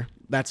weekend beer.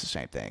 That's the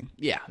same thing.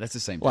 Yeah, that's the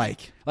same thing.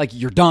 Like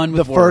you're done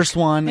with the work. first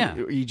one, Yeah.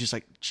 you just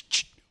like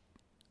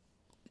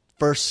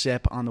first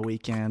sip on the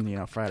weekend.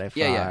 Friday 5.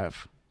 Yeah.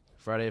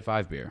 Friday at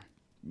 5 beer.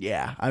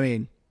 Yeah, I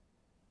mean,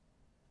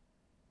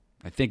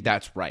 I think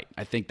that's right.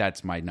 I think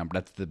that's my number.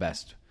 That's the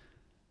best.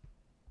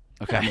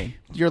 Okay. I mean,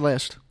 your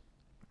list.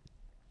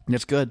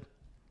 It's good.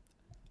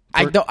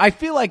 I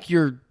feel like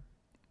you're.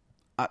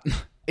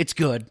 It's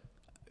good.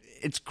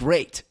 It's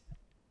great.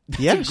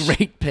 Yes. It's a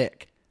great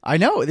pick. I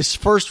know. This is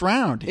first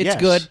round. It's Yes.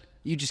 good.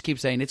 You just keep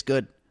saying it's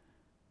good.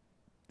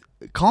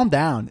 Calm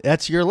down.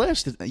 That's your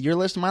list. Your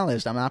list and my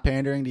list. I'm not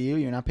pandering to you.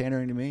 You're not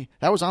pandering to me.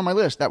 That was on my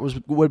list. That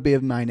would be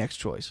my next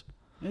choice.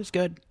 It's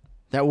good.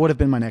 That would have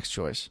been my next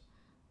choice.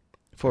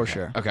 For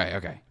sure.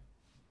 Okay.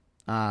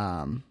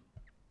 I'm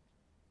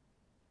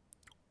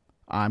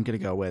going to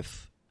go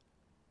with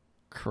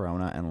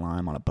Corona and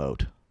lime on a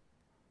boat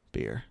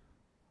beer.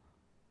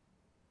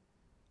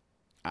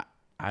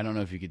 I don't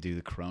know if you could do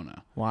the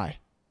Corona. Why?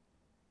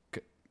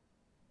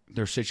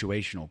 They're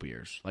situational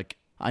beers. Like,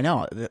 I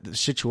know. The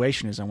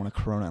situation is I want a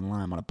Corona and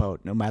lime on a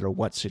boat, no matter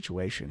what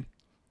situation.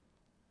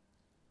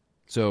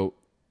 so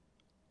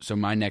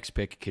my next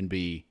pick can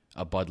be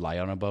a Bud Light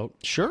on a boat.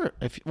 Sure.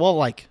 If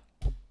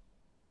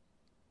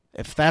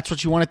that's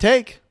what you want to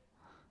take.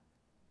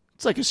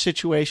 It's like a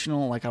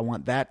situational, like I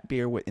want that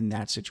beer in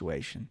that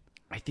situation.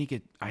 I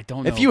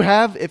don't know. If you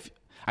have,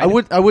 I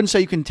wouldn't say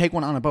you can take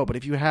one on a boat, but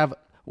if you have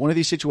one of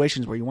these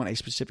situations where you want a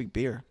specific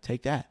beer,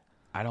 take that.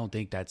 I don't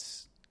think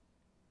that's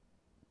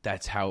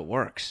how it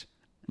works.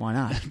 Why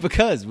not?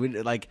 Because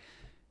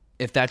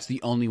if that's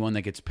the only one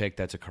that gets picked,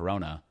 that's a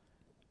Corona.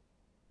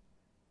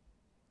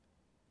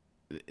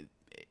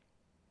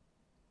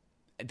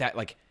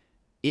 That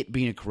it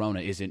being a Corona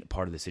isn't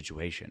part of the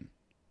situation.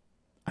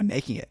 I'm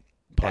making it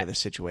part of the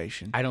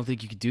situation. I don't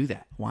think you could do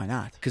that. Why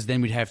not? Because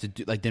then we'd have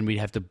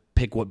to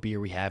pick what beer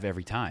we have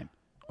every time.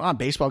 Well, on a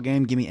baseball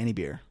game, give me any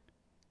beer.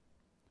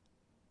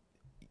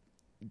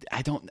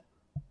 I don't.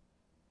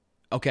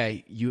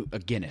 Okay, a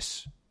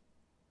Guinness.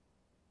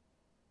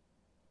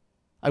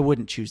 I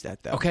wouldn't choose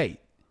that though. Okay,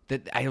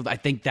 I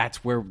think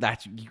that's where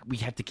we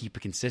have to keep it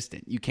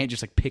consistent. You can't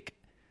just pick.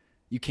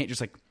 You can't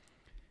just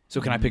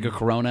So can I pick a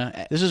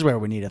Corona? This is where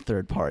we need a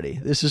third party.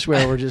 This is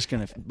where we're just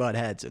going to butt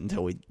heads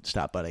until we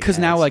stop butting heads. Because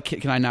now,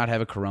 can I not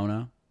have a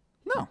Corona?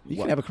 No, you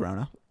can have a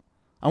Corona.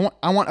 I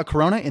want a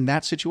Corona in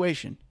that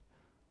situation.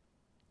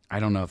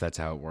 I don't know if that's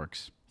how it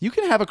works. You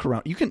can have a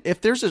Corona. You can,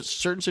 if there's a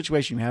certain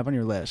situation you have on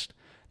your list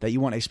that you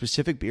want a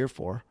specific beer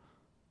for.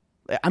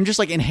 I'm just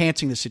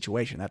enhancing the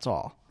situation. That's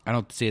all. I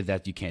don't say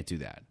that you can't do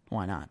that.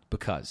 Why not?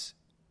 Because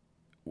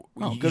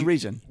Good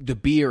reason. The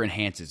beer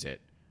enhances it,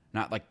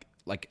 not like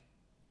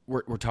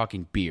we're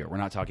talking beer. We're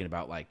not talking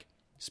about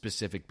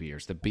specific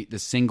beers. The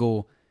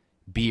single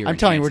beer. I'm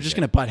telling you, we're enhances just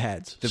it. going to butt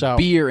heads. The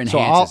beer enhances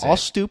So I'll it.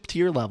 stoop to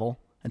your level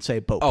and say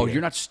boat beer. Oh,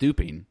 you're not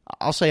stooping.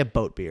 I'll say a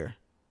boat beer.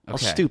 I'll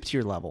Okay. stoop to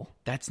your level.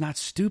 That's not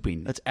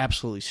stooping. That's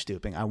absolutely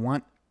stooping.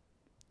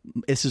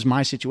 This is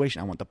my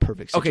situation. I want the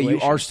perfect situation. Okay,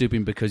 you are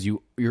stooping because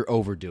you're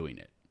overdoing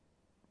it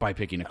by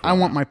picking a Corona. I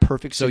want my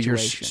perfect so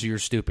situation. you're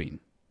stooping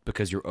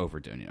because you're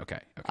overdoing it. Okay.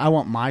 I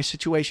want my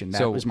situation.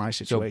 That was my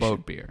situation. So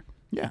boat beer.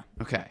 Yeah.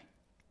 Okay.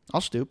 I'll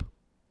stoop.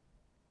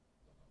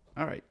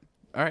 All right.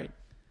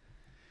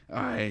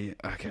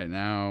 Okay,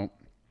 now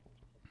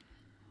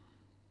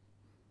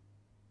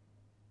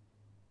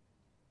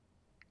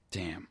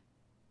damn.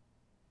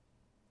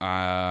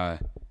 I'm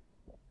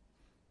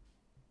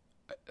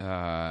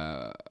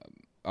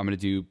gonna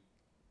do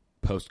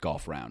post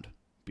golf round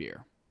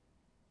beer.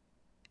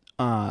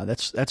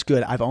 That's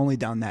good. I've only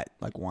done that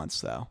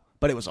once though,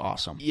 but it was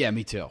awesome. Yeah,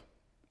 me too.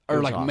 It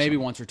Or was maybe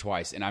awesome. once or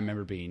twice, and I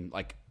remember being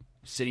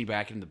sitting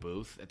back in the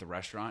booth at the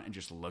restaurant and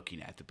just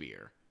looking at the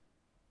beer.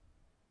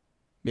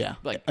 Yeah.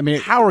 I mean,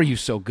 how are you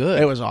so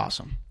good? It was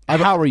awesome.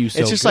 How are you so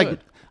It's just good?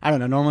 I don't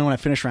know. Normally when I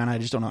finish round, I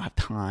just don't have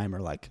time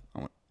or I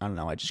don't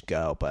know. I just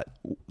go. But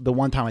the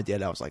one time I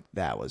did, I was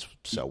that was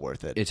so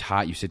worth it. It's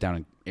hot. You sit down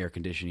in air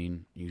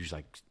conditioning. You just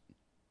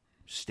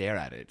stare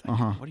at it.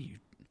 What are you?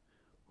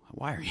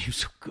 Why are you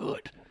so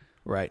good?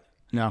 Right.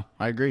 No,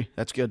 I agree.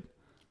 That's good.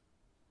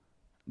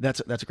 That's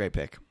a great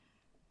pick.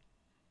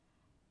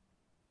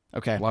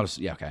 Okay.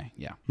 Okay.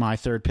 Yeah. My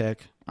third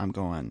pick, I'm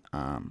going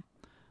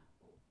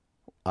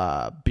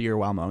beer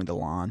while mowing the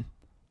lawn.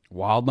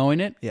 While mowing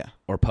it? Yeah.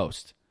 Or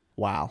post?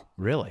 Wow.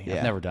 Really? Yeah.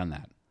 I've never done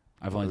that.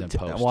 I've only done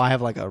post. Well, I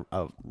have like a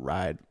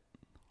ride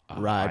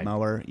ride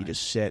mower. You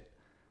just sit,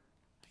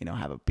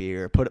 have a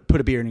beer, put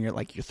a beer in your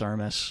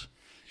thermos,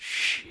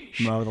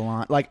 mow the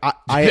lawn. Like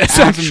I That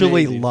sounds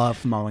actually amazing.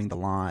 love mowing the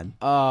lawn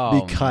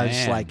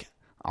because man.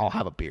 I'll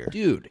have a beer.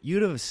 Dude,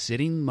 you'd have a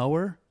sitting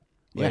mower?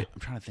 Yeah. Wait, I'm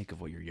trying to think of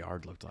what your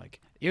yard looked like.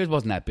 Yours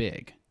wasn't that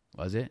big,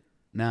 was it?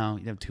 No,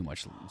 you have too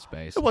much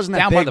space. It wasn't that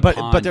Down by big, the but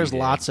pond there's you did.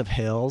 lots of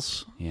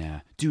hills, Yeah.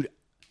 Dude,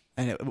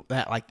 and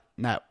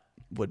that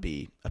would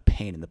be a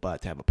pain in the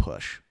butt to have a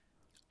push.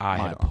 I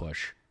had a Mile.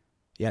 push.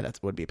 Yeah, that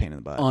would be a pain in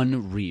the butt.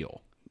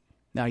 Unreal.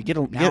 Now you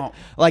Now-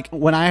 like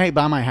when I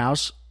buy my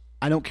house,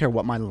 I don't care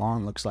what my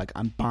lawn looks like.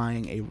 I'm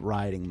buying a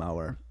riding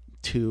mower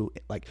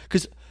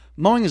because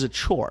mowing is a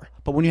chore.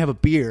 But when you have a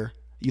beer,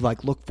 you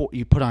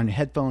you put on your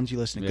headphones, you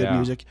listen to good Yeah.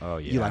 music. Oh,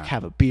 You yeah.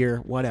 have a beer,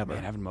 whatever.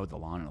 Man, I haven't mowed the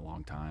lawn in a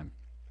long time.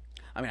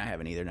 I mean, I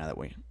haven't either now that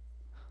we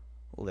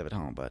live at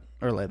home, live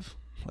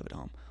at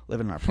home, live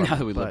in our Now apartment.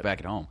 that we look but back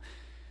at home.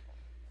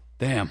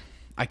 Damn.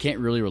 I can't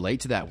really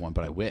relate to that one,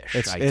 but I wish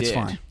it's I did.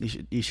 fine.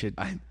 You should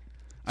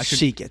I should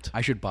seek it.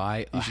 I should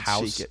buy a should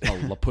house, seek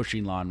a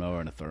pushing lawnmower,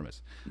 and a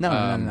thermos.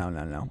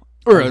 No.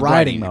 Or A a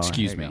riding mower.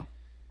 excuse There you me.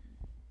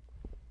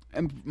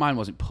 And mine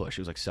wasn't push;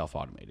 it was like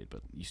self-automated,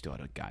 but you still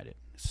had to guide it.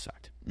 It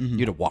sucked. Mm-hmm. You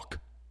had to walk.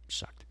 It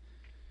sucked.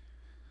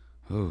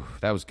 Ooh,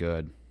 that was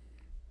good.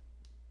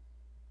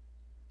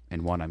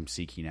 And one I'm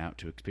seeking out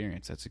to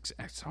experience.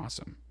 That's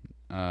awesome.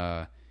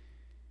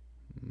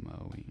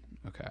 Mowing.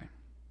 Okay,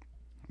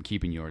 I'm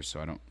keeping yours, so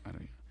I don't.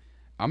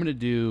 I'm gonna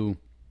do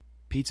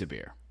pizza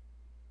beer.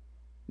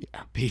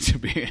 Yeah. Pizza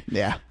beer.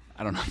 Yeah.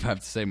 I don't know if I have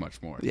to say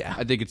much more. Yeah.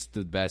 I think it's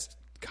the best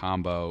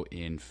combo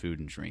in food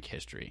and drink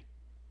history.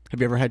 Have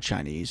you ever had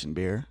Chinese and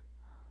beer?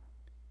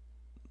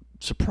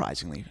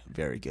 Surprisingly,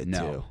 very good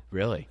No, too.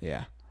 really?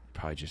 Yeah.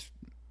 Probably just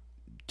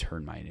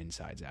turn my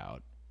insides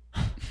out.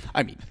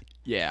 I mean,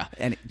 Yeah.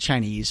 and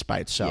Chinese by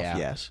itself, Yeah.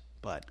 yes.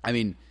 But I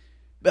mean,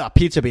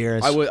 pizza beer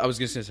is. I was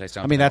going to say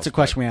something. I mean, that's a else,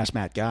 question we asked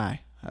Matt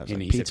Guy. I was And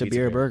like, he said pizza pizza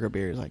beer, beer. burger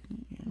beer. He's like,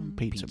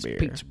 pizza beer.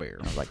 Pizza beer.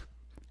 And I was like,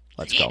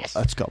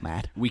 let's go,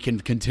 Matt. We can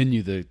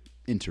continue the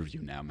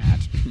interview now, Matt.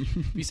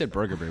 If you said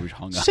burger beer, we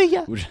hung up. See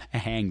ya. We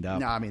hanged up.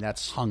 No, I mean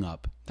that's Hung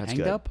up. That's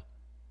hanged good. up?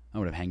 I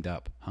would have hanged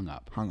up. Hung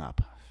up. hung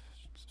up.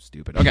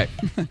 Stupid. Okay.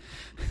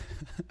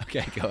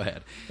 Okay, go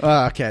ahead.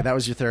 Okay, that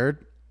was your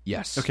third.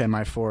 Yes. Okay,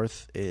 my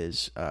fourth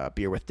is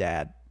beer with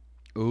dad.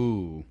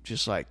 Ooh,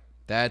 Just like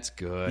that's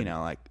good.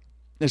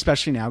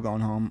 especially now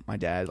going home, my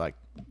dad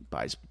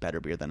buys better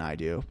beer than I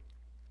do.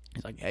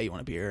 He's like, "Hey, you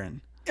want a beer?"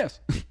 And Yes.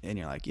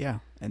 you're like, "Yeah."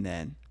 And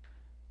then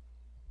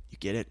you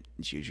get it.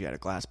 It's usually got a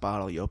glass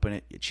bottle. You open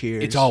it. You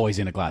cheers. It's always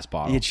in a glass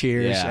bottle. You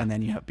cheers, Yeah. and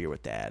then you have beer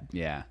with dad.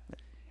 Yeah.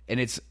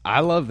 And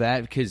I love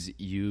that because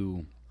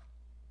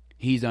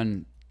he's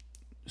done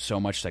so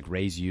much to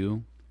raise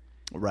you.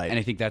 Right. And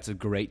I think that's a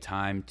great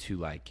time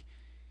to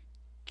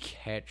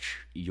catch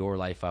your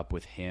life up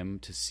with him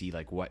to see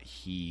what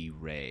he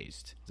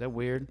raised. Is that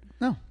weird?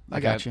 No, I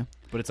got you.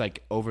 But it's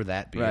over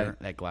that beer, Right.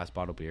 that glass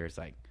bottle beer. It's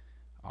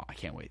oh, I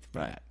can't wait for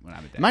Right. that when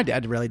I'm at that. My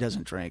dad really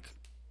doesn't drink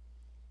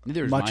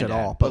Neither is much my at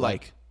dad, all, but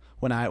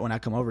when I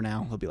come over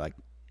now, he'll be like,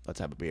 "Let's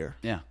have a beer."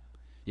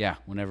 yeah.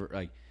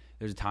 Whenever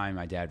there's a time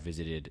my dad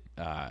visited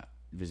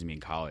me in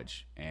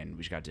college, and we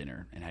just got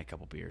dinner and had a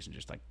couple beers and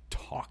just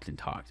talked and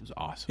talked. It was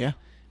awesome. Yeah.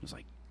 It was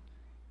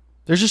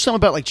There's just something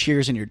about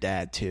cheering your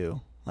dad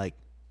too.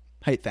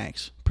 Hey,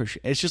 thanks,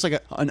 appreciate. It's just an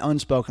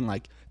unspoken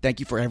thank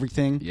you for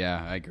everything,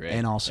 yeah, I agree.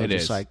 and also It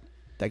just is.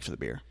 thanks for the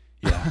beer.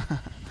 Yeah.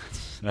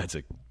 That's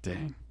a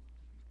dang.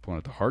 Pulling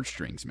at the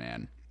heartstrings,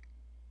 man.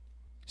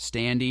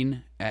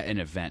 Standing at an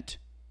event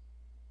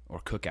or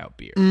cookout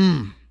beer.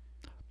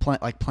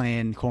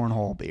 Playing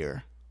cornhole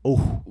beer.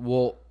 Oh,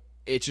 Well,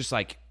 it's just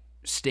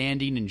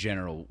standing in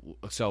general.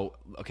 So,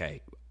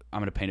 okay, I'm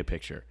going to paint a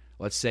picture.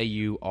 Let's say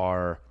you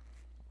are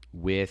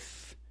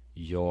with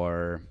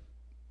your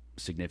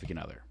significant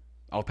other.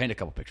 I'll paint a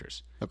couple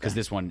pictures because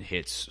this one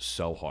hits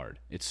so hard.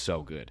 It's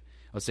so good.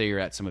 Let's say you're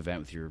at some event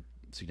with your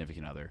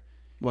significant other.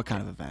 what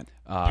kind of event?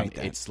 Paint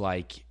that. It's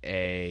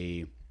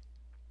a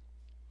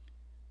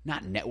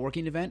not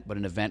networking event, but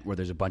an event where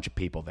there's a bunch of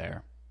people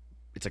there.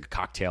 It's like a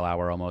cocktail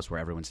hour almost, where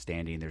everyone's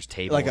standing. There's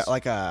tables,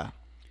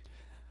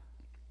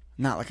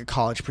 not like a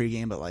college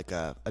pregame, but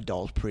a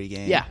adult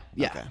pregame. yeah.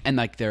 Okay. And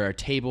there are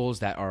tables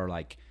that are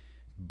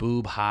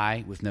boob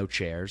high with no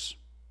chairs,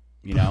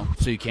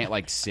 so you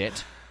can't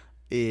sit.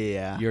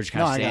 Yeah. You're just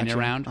kind of standing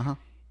around. Uh-huh.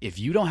 If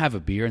you don't have a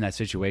beer in that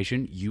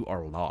situation, you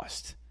are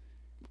lost.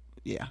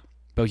 Yeah.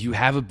 But you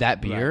have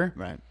that beer,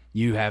 Right.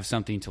 You have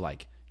something to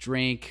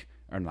drink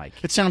or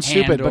It sounds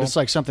stupid, but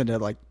handle. it's something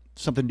to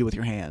something to do with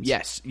your hands.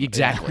 Yes,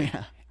 exactly.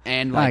 Yeah.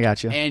 And I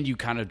got you. And you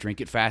kind of drink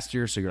it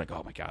faster, so you're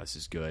oh my god, this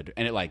is good.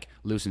 And it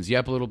loosens you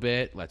up a little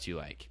bit, lets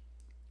you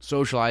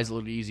socialize a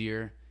little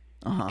easier.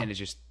 Uh-huh. And it's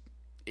just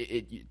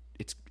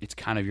it's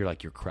kind of your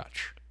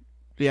crutch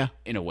Yeah.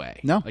 in a way.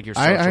 No. Your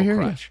social I hear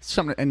crutch. you.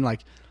 Something and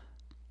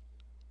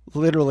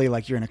literally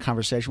you're in a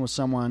conversation with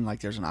someone,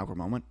 there's an awkward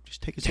moment.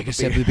 Just take a sip Take a of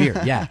sip beer. of the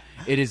beer. Yeah,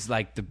 it is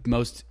the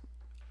most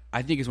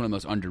I think it's one of the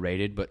most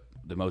underrated, but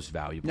the most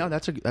valuable. No,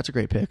 that's a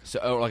great pick. So,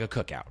 or like a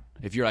cookout.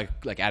 If you're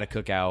like at a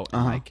cookout,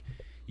 and like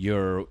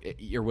you're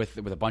with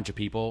a bunch of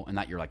people, and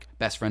not your like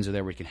best friends are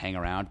there where you can hang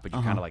around, but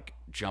you're kind of like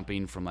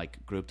jumping from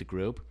like group to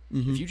group.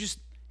 If you just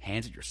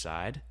hands at your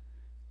side,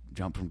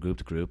 jump from group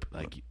to group,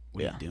 like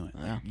what are you doing?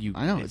 Yeah.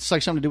 I know it's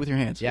like something to do with your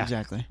hands. Yeah,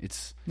 exactly.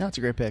 It's a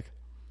great pick.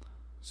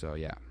 so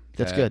yeah.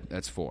 That's good.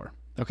 That's 4.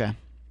 Okay,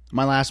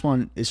 my last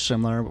one is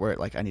similar, where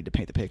like I need to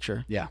paint the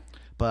picture. Yeah.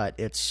 But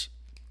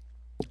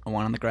I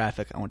want on the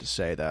graphic. I want to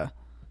say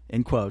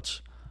in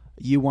quotes,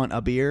 "You want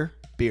a beer?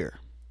 Beer."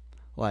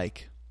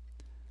 Like,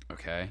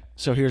 Okay.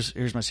 so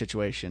here's my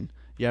situation.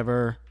 You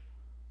ever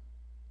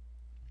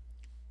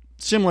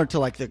similar to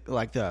like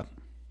the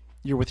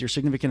you're with your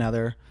significant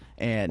other,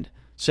 and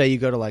say you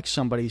go to like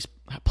somebody's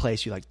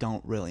place you like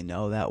don't really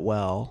know that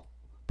well,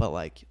 but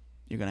like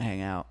you're gonna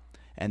hang out,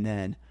 and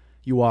then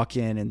you walk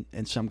in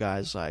and some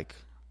guy's like,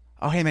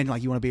 "Oh hey man,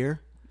 like you want a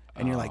beer?"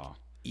 And you're like,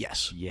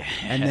 "Yes." Yeah.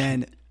 And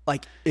then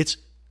like it's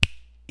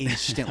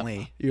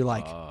instantly you're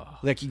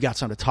like you got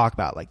something to talk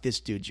about. Like this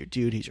dude's your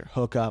dude, he's your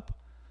hookup,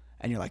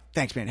 and you're like,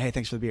 "Thanks man, hey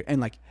thanks for the beer."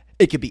 And like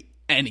it could be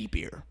any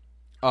beer.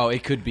 Oh,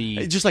 it could be.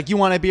 It's just like, "You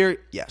want a beer?"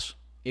 Yes.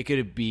 It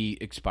could be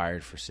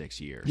expired for 6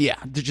 years. Yeah,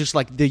 they're just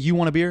like the "You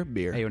want a beer?"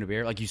 Beer. Hey, you want a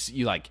beer? Like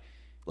you like.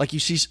 Like you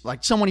see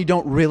like someone you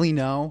don't really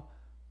know,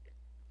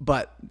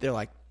 but they're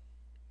like,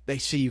 they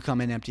see you come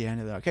in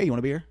empty-handed. They're like, "Hey, you want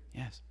a beer?"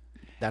 Yes.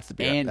 That's the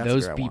beer. And That's the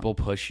those beer I want. people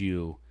push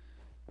you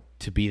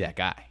to be that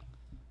guy.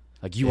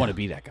 Like you want to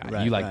be that guy.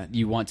 Right, you like right.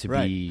 you want to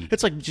Right. be.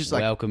 It's like just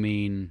like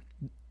welcoming.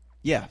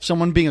 yeah,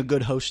 someone being a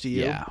good host to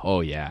you. Yeah.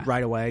 Oh yeah.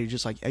 Right away, you're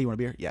just like, "Hey, you want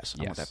a beer?" Yes,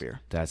 I want Yes. that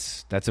beer.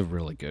 That's a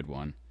really good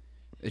one.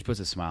 It puts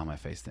a smile on my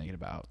face thinking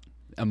about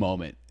a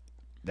moment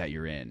that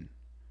you're in.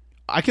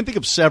 I can think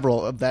of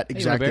several of that you want a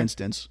exact beer?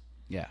 instance.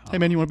 Yeah. Hey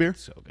man, you want a beer?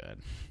 So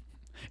good.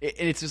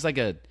 It's just like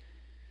a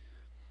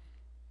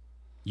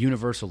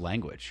universal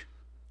language.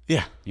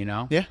 Yeah, You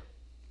know. yeah,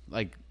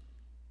 Like,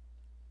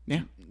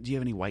 yeah. do you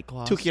have any White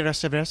Claws? ¿Tú quieres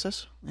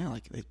cervezas? Yeah,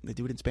 like they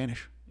do it in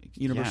Spanish.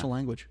 Universal Yeah.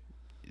 language.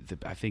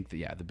 I think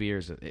the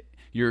beers.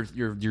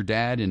 Your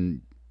dad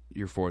and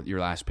your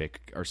last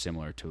pick are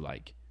similar to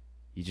like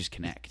you just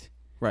connect.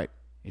 Right,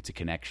 It's a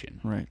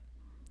connection. right.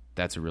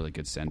 That's a really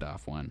good send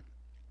off one.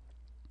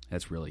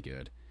 That's really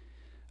good.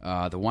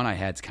 The one I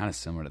had is kind of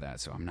similar to that,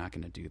 so I'm not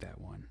going to do that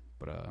one.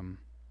 But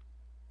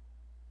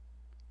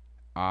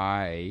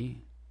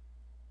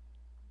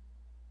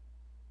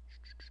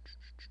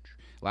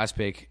last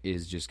pick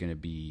is just going to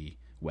be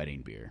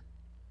wedding beer.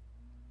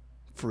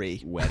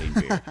 Free. Wedding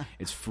beer.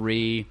 It's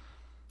free.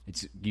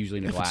 It's usually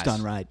in a If it's glass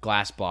done right.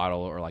 glass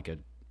bottle or like a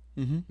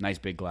nice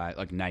big glass,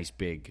 like nice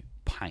big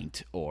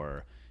pint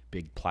or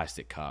big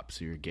plastic cup.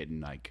 So you're getting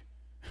like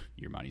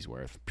your money's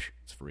worth.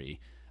 It's free.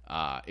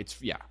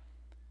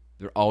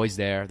 They're always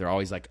there. They're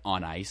always like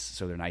on ice,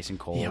 so they're nice and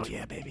cold. Oh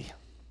yeah, baby.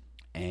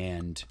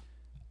 And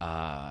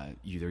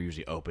they're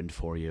usually opened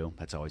for you.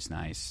 That's always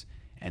nice.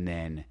 And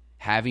then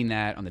having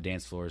that on the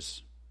dance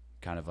floors,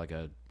 kind of like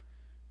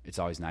it's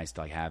always nice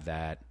to like have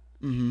that.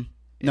 Mm-hmm.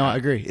 No, I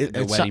agree.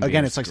 The wedding beer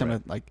Again, is it's like something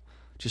to, like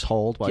just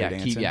hold while you're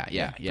dancing.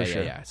 Yeah. for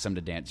sure. Some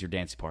to dance, your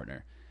dancing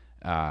partner.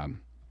 And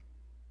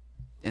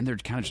they're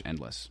kind of just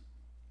endless.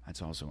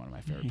 That's also one of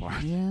my favorite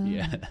parts.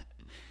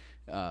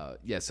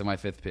 Yeah. So my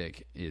fifth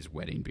pick is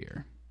wedding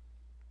beer.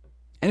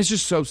 And it's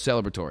just so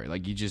celebratory.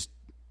 Like you just...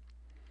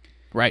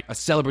 Right. A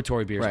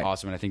celebratory beer is Right.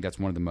 awesome, and I think that's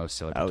one of the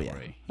most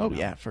celebratory. Oh yeah. Oh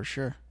yeah, for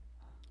sure.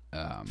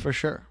 For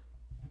sure.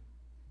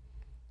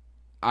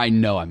 I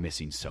know I'm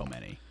missing so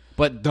many.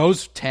 But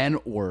those 10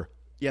 were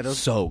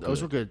so good.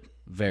 Those were good.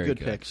 Very good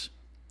good. picks.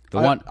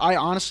 I I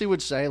honestly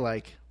would say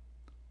like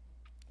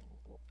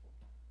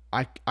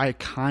I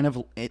kind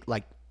of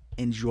like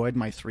enjoyed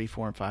my 3,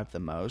 4, and 5 the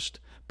most,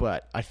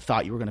 but I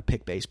thought you were going to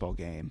pick baseball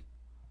game,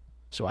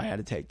 so I had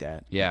to take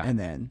that. Yeah. And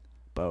then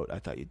boat, I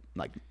thought you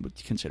like would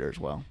consider as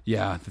well.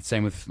 Yeah, the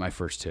same with my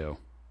first two.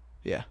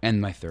 Yeah. And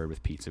my third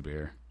with pizza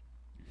beer.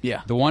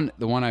 Yeah. The one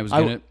I was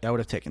I going to... would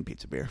have taken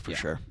pizza beer for Yeah,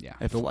 sure. yeah.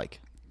 If like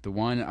The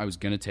one I was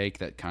going to take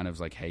that kind of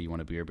like, hey, you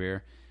want a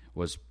beer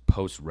was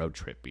post road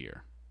trip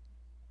beer.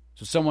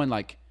 So someone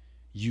like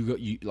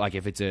you like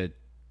if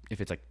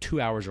it's like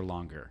 2 hours or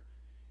longer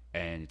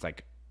and it's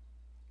like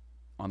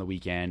on the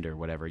weekend or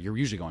whatever, you're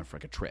usually going for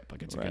like a trip.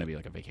 Like it's going to be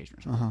like a vacation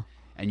or something.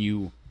 And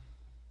you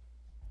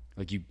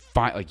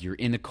find like you're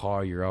in the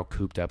car, you're all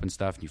cooped up and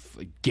stuff, and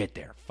you get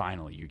there.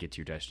 Finally, you get to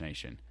your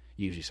destination.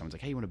 Usually someone's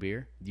like, hey, you want a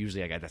beer?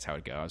 Usually that's how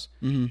it goes.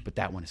 But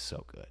that one is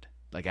so good.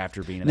 Like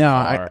after being in the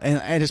car.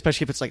 and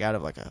especially if it's like out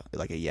of like a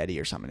Yeti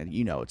or something, and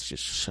you know it's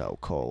just so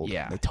cold.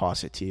 Yeah. They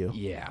toss it to you.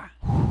 Yeah.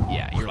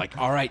 You're like,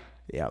 all right,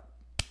 Yep.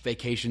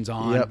 vacation's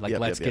on. Yep, like,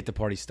 yep, let's yep, get yep. the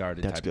party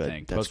started That's type good. of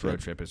thing. That's Post road good.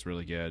 trip is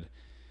really good.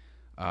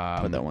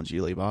 But that one's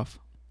you leave off.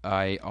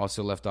 I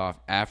also left off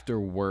after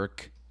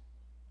work,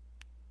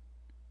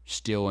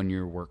 still in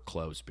your work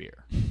clothes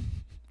beer.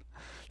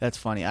 That's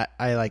funny.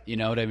 I like. You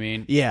know what I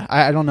mean? Yeah,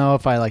 I don't know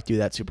if I like do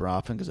that super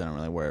often because I don't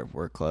really wear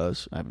work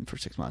clothes. I haven't for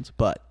 6 months,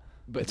 but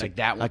But like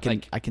that one,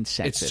 I can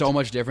sense it's it. so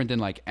much different than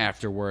like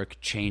after work,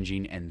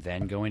 changing, and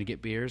then going to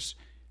get beers.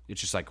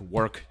 It's just like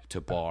work to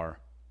bar.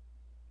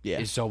 Yeah.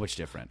 It's so much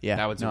different. Yeah.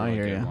 That was a No, really I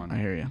hear good you. one. I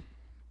hear you.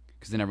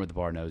 Because then everyone at the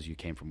bar knows you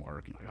came from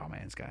work. You're like, oh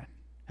man, this guy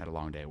had a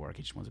long day at work.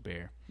 He just wants a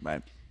beer.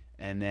 Right.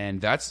 And then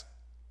that's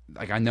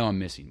like, I know I'm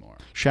missing more.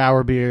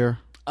 Shower beer,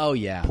 Oh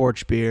yeah,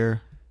 porch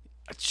beer,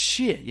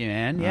 shit, yeah,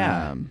 man,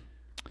 yeah.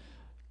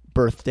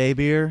 birthday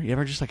beer. You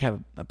ever just like have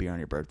a beer on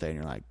your birthday and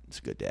you're like, it's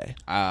a good day?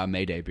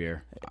 Mayday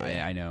beer.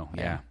 I know.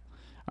 Yeah.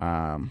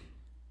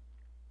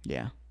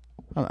 Yeah.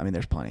 Well, I mean,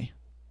 there's plenty.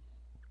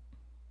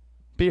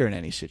 Beer in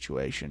any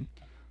situation.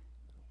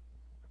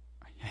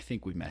 I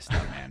think we messed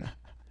up, man.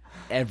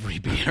 Every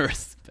beer.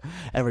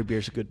 Every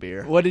beer's a good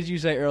beer. What did you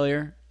say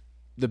earlier?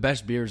 The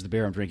best beer is the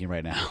beer I'm drinking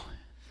right now.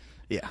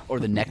 Yeah. Or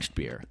the next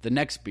beer. The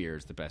next beer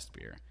is the best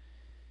beer.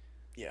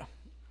 Yeah.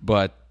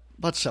 But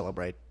Let's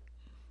celebrate.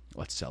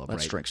 let's celebrate.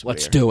 Let's drink some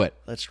Let's beer. do it.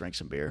 Let's drink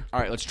some beer. All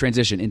right, let's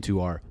transition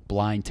into our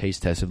blind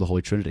taste test of the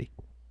Holy Trinity.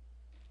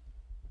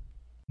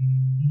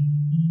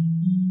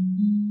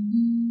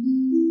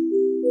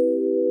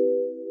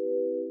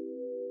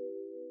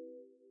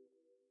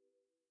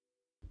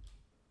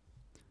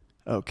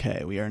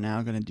 Okay, we are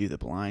now going to do the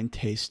blind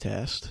taste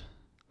test.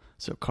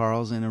 So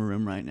Carl's in a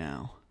room right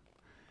now,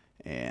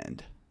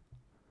 and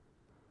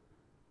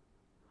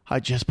I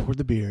just poured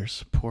the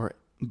beers. Pour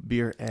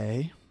beer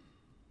A,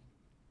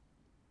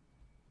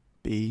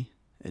 B,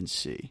 and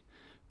C.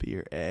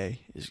 Beer A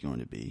is going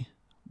to be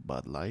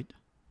Bud Light.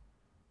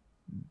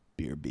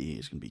 Beer B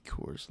is going to be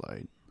Coors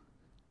Light.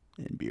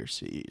 And beer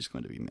C is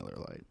going to be Miller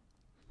Lite.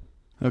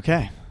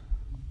 Okay.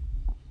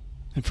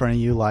 In front of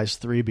you lies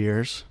 3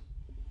 beers.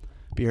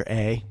 Beer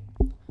A,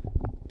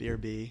 beer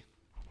B,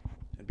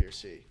 and beer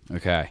C.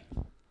 Okay.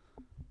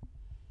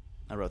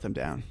 I wrote them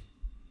down.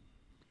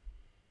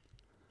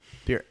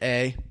 Beer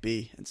A,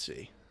 B, and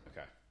C.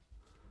 Okay.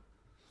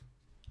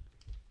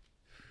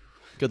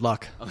 Good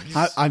luck.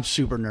 I'm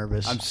super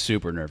nervous. I'm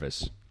super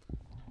nervous.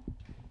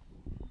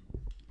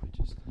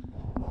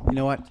 You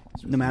know what?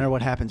 No matter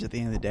what happens at the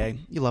end of the day,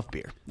 you love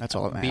beer. That's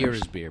all that matters. Beer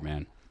is beer,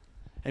 man.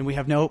 And we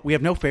have no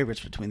favorites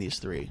between these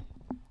 3.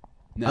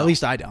 No. At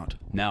least I don't.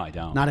 No, I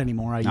don't. Not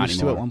anymore. I Not used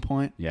to anymore. at one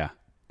point. Yeah.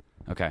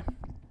 Okay.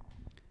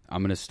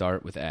 I'm going to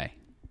start with A.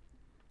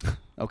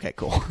 Okay,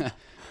 cool.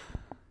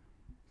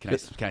 Can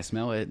I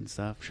smell it and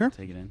stuff? Sure.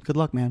 Take it in. Good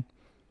luck, man.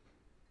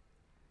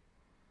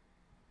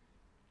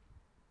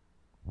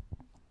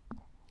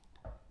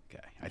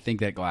 Okay. I think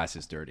that glass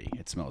is dirty.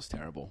 It smells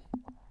terrible.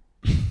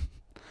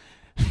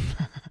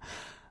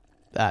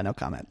 No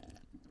comment.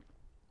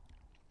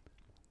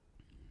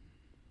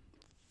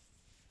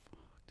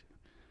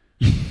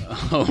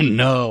 Oh,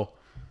 no.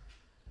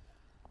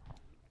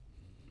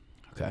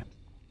 Okay.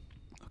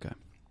 Okay.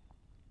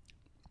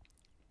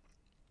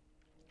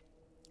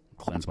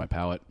 Cleanse my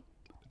palate.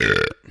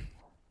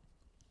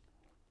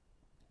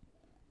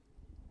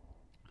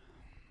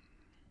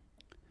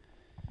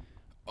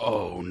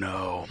 Oh,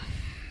 no.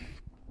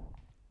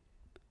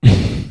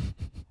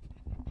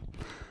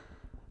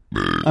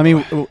 I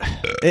mean,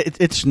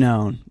 it's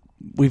known.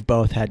 We've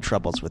both had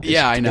troubles with this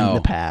Yeah, I know. in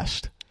the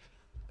past.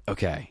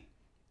 Okay.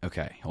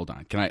 Okay. Hold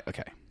on. Can I?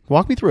 Okay.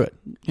 Walk me through it.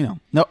 You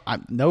know,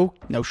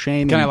 no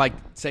shame. Can in- I like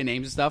say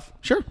names and stuff?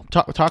 Sure.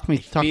 Talk me. I Talk me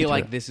feel through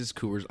like it. this is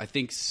Coors. I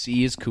think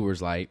C is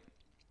Coors Light.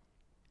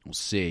 We'll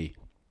see.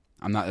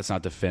 That's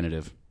not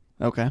definitive.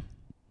 Okay.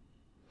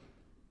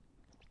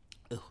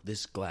 Ugh,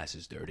 this glass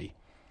is dirty.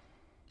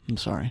 I'm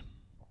sorry.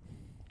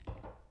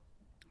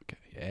 Okay.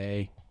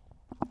 A.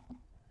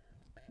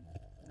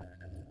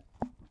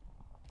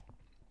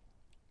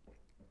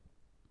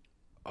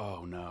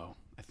 Oh no.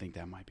 I think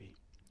that might be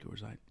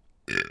Coors Light.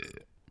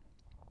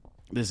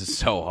 This is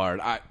so hard.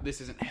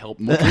 This isn't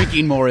helping.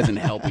 Drinking more isn't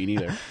helping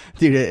either.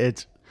 Dude,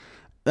 it's.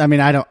 I mean,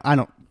 I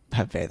don't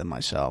have faith in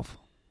myself.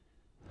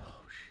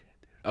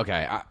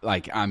 Okay,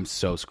 I'm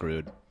so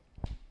screwed.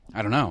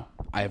 I don't know.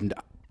 I haven't.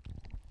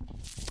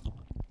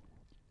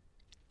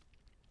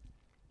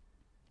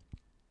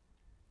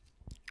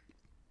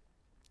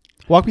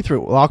 Walk me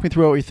through what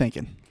you're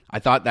thinking. I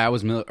thought that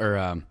was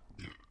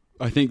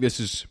I think this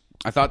is.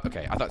 I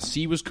thought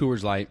C was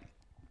Coors Light.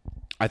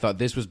 I thought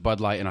this was Bud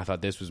Light, and I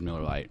thought this was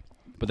Miller Lite.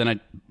 But then I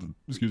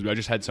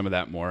just had some of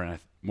that more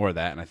of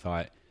that, and I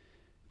thought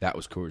that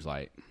was Coors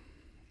Light.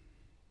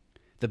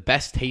 The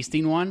best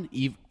tasting one,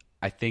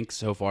 I think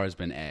so far has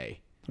been A,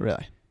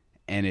 Really?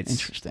 and it's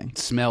Interesting.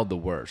 smelled the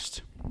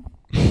worst.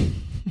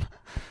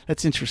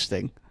 That's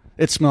interesting.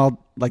 It smelled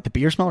like the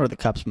beer smell or the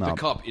cup smell?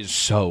 The cup is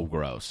so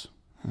gross.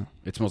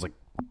 It smells like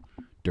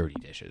dirty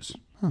dishes.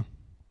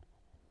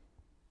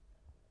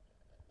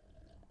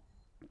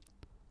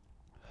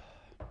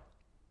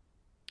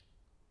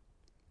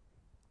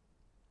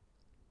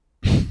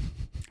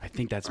 I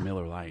think that's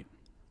Miller Lite.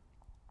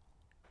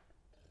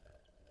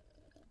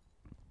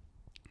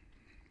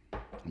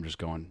 I'm just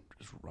going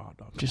raw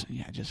dog.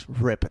 Just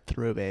rip it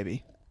through,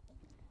 baby.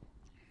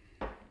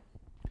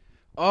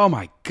 Oh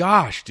my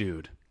gosh,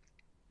 dude.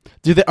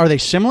 Are they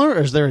similar,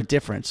 or is there a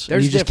difference?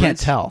 There's you just can't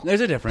difference. tell.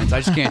 There's a difference.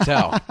 I just can't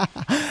tell.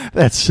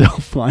 That's so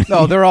funny.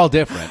 No, they're all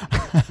different.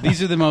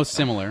 These are the most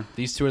similar.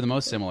 These two are the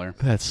most similar.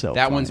 That's so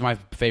That funny. one's my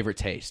favorite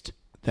taste.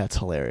 That's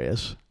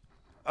hilarious.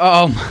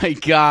 Oh my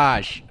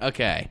gosh.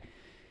 Okay.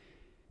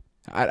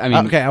 I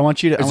mean, Okay, I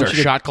want you to. is there a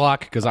shot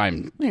clock? Because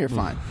I'm. No, you're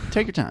fine.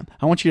 Take your time.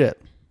 I want you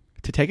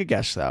to take a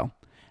guess though,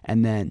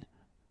 and then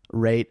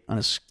rate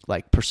on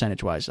like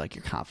percentage wise, like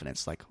your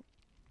confidence, like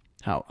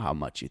how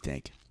much you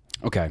think.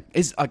 Okay.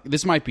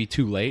 This might be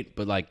too late,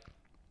 but like,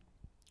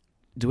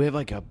 do we have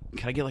like a?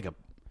 Can I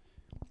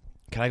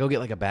go get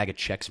like a bag of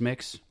Chex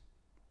Mix?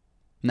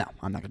 No,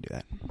 I'm not gonna do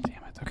that.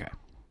 Damn it. Okay.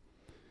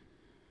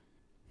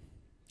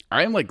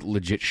 I am like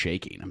legit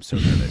shaking. I'm so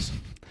nervous.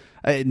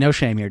 No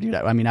shame here, dude.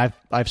 I mean,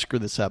 I've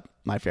screwed this up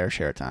my fair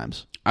share of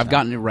times. I've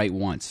gotten it right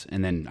once,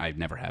 and then I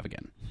never have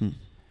again.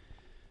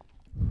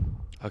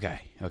 Okay.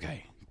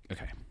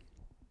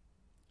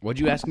 What'd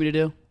you ask me to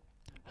do?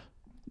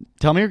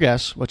 Tell me your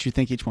guess, what you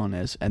think each one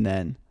is, and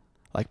then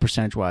like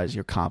percentage wise,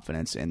 your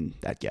confidence in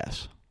that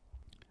guess.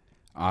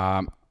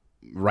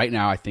 Right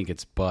now, I think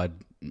it's Bud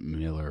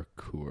Miller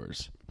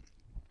Coors,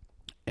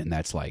 and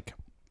that's like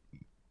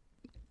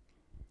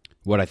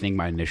what I think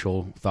my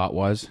initial thought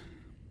was.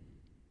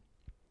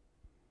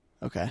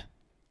 Okay.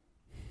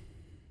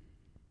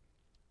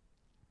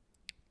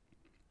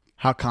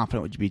 How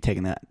confident would you be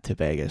taking that to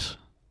Vegas?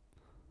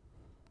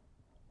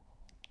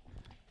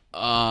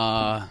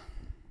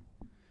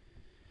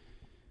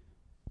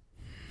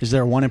 Is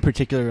there one in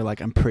particular? Like,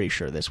 I'm pretty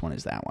sure this one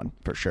is that one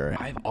for sure.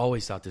 I've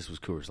always thought this was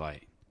Coors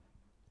Light,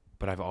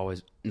 but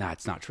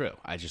it's not true.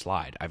 I just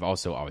lied. I've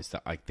also always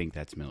thought, I think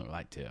that's Miller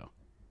Lite too.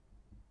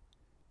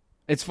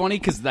 It's funny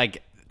because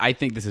like I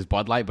think this is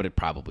Bud Light, but it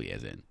probably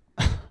isn't.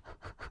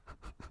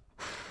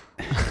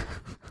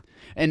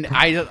 And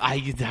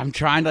I'm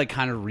trying to like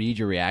kind of read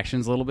your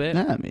reactions a little bit,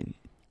 No, I mean,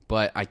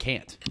 but I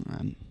can't.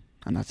 I'm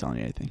not telling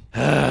you anything.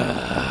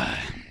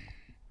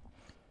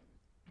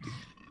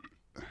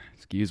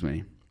 Excuse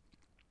me.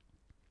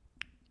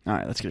 All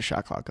right, let's get a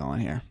shot clock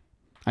going here.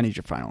 I need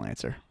your final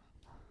answer.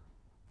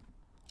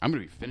 I'm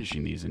gonna be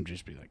finishing these and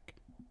just be like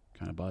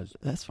kind of buzzed.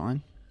 That's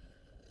fine.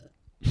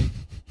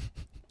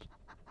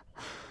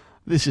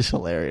 This is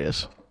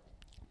hilarious.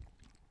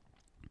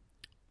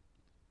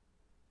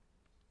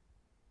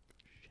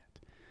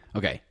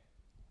 Okay.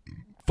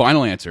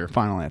 Final answer.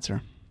 Final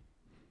answer.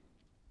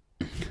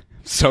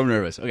 So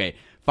nervous. Okay.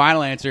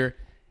 Final answer.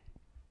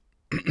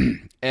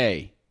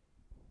 A.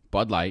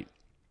 Bud Light.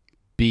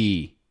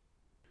 B.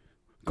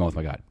 Going with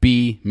my God.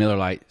 B. Miller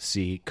Lite.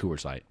 C.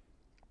 Coors Light.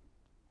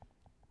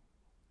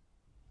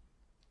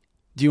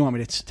 Do you want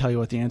me to tell you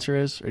what the answer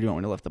is, or do you want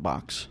me to lift the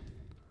box?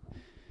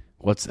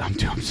 I'm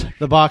sorry.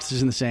 The box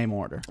is in the same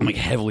order. I'm like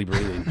heavily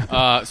breathing.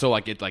 So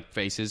like it like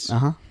faces.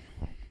 Uh-huh.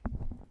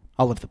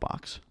 I'll lift the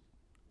box.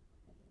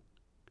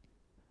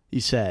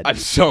 You said... I'm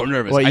so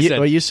nervous. What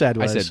you said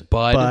was... I said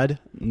Bud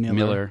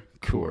Miller,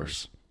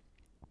 Coors.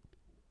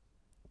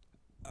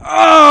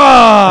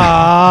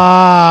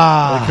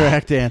 Ah! The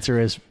correct answer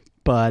is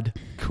Bud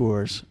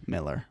Coors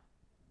Miller.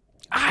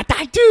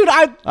 Dude,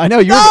 I know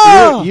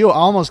you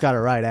almost got it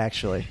right.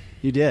 Actually,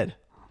 you did.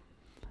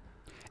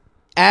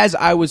 As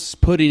I was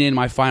putting in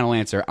my final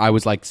answer, I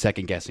was like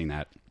second guessing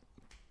that.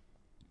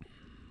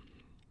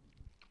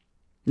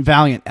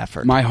 Valiant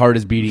effort. My heart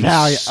is beating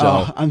I'm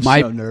so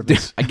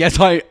nervous. I guess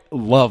I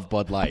love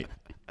Bud Light.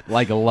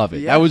 Like I love it.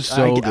 Yeah, that was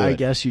so good. I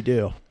guess you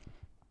do.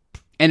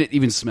 And it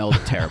even smelled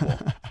terrible.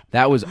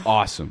 That was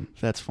awesome.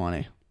 That's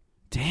funny.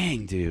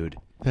 Dang, dude.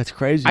 That's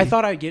crazy. I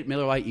thought I'd get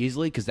Miller Lite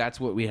easily because that's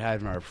what we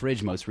had in our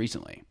fridge most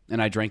recently,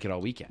 and I drank it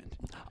all weekend.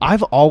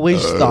 I've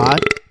always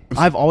thought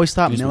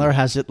Miller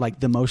has it like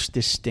the most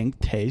distinct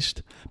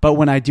taste, but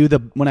when I do the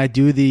blind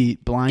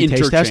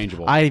taste test,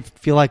 Interchangeable. I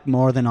feel like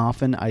more than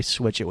often I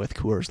switch it with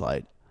Coors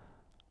Light.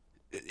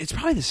 It's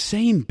probably the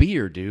same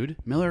beer, dude.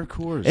 Miller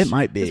Coors. It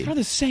might be. It's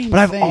probably the same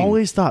But thing. I've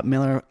always thought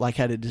Miller like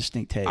had a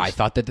distinct taste. I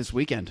thought that this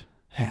weekend.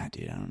 Yeah,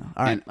 dude, I don't know.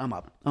 All right, And I'm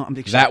up. Oh, I'm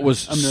excited. That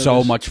was I'm so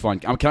nervous. much fun.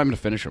 I'm going to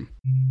finish them.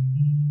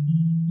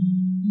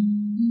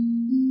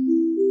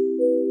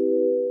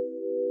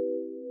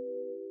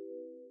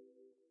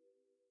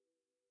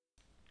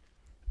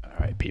 All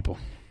right, people.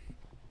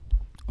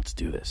 Let's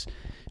do this.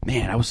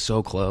 Man, I was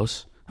so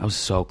close.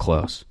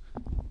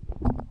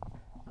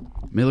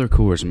 Miller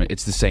Coors,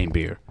 it's the same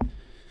beer.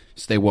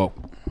 Stay woke.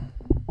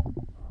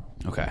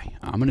 Okay,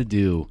 I am going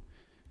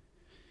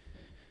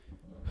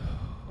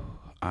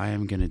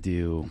to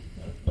do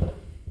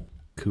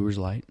Coors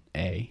Light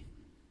A.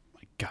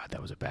 My God,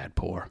 that was a bad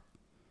pour.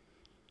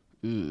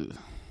 Ugh.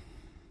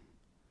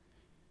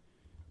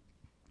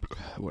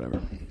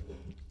 Whatever.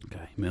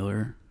 Okay,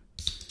 Miller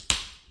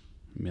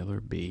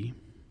B.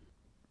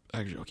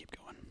 Actually, I'll keep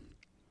going.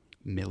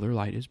 Miller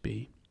Lite is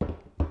B.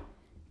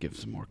 Give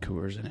some more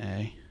Coors in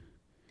A.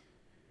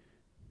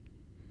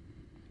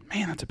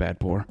 Man, that's a bad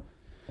pour.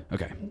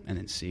 Okay, and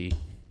then C.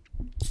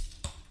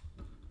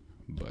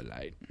 Bud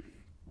Light,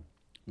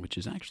 which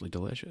is actually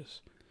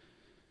delicious.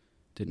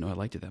 Didn't know I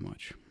liked it that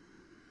much.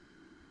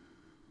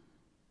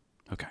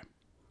 Okay.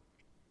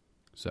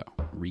 So,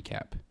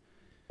 recap.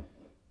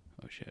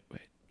 Oh, shit.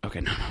 Wait. Okay,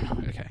 no.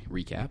 Okay,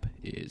 recap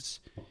is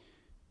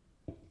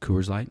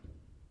Coors Light,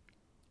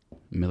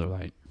 Miller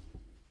Lite,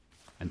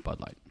 and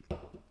Bud Light.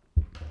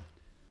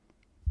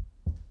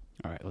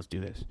 All right, let's do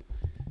this.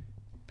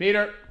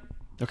 Peter!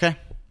 Okay.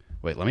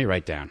 Wait, let me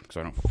write down because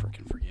I don't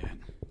freaking forget.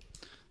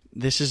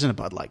 This isn't a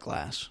Bud Light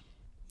glass.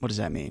 What does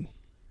that mean?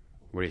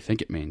 What do you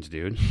think it means,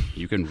 dude?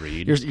 You can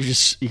read. You're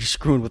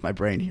screwing with my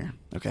brain here.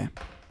 Okay.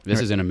 This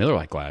is in a Miller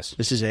Lite glass.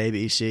 This is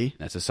ABC.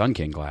 That's a Sun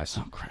King glass.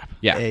 Oh, crap.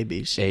 Yeah.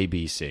 ABC.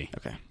 ABC.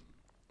 Okay.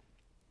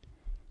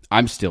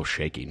 I'm still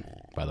shaking,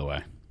 by the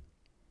way.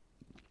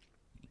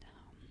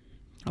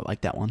 I like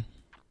that one.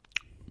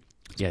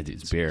 Yeah, dude,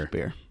 it's beer.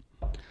 Beer.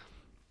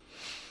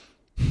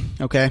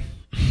 Okay.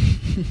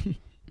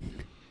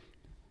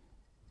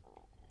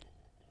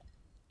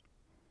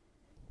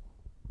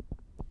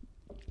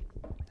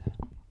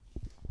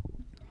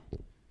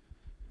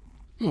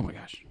 Oh my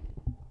gosh.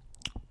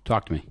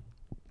 Talk to me.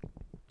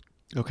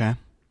 Okay.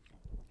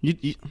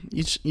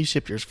 You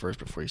sipped yours first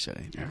before you said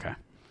anything. Okay.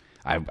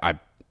 I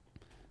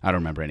don't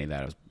remember any of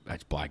that. I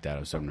just blacked out. I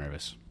was so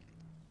nervous.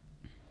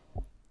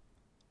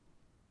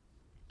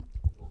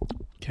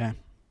 Okay.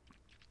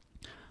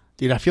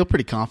 Dude, I feel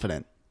pretty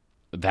confident.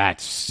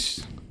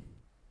 That's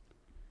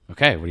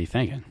okay. What are you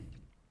thinking?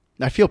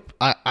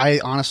 I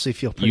honestly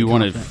feel pretty You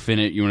want to confident.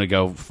 finish? You want to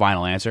go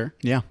final answer?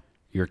 Yeah.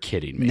 You're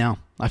kidding me. No,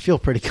 I feel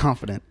pretty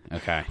confident.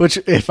 Okay. Which,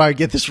 if I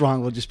get this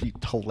wrong, will just be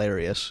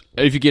hilarious.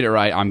 If you get it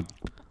right, I'm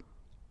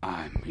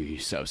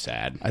so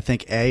sad. I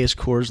think A is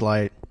Coors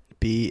Light,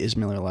 B is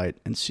Miller Lite,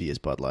 and C is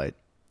Bud Light.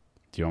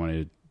 Do you want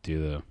me to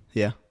do the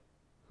Yeah.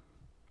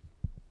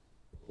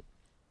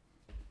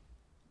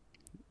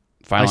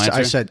 final answer?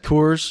 I said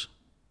Coors,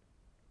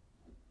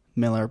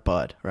 Miller,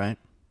 Bud, right?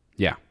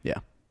 Yeah. Yeah.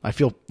 I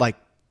feel like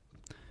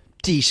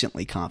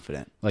decently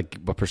confident. Like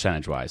what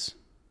percentage wise?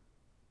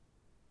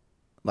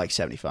 Like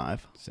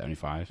 75.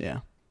 75.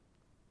 Yeah.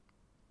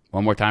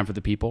 One more time for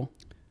the people.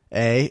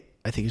 A,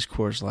 I think is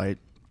Coors Light.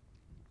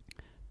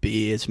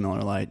 B is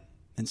Miller Lite.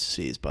 And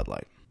C is Bud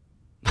Light.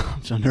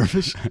 I'm so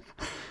nervous.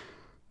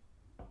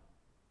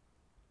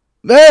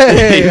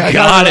 Hey! You I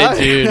got right.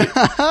 it, dude.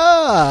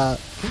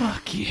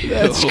 Fuck you.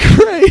 That's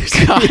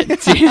crazy. God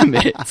damn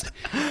it.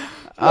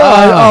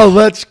 Oh,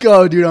 let's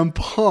go, dude. I'm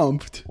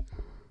pumped.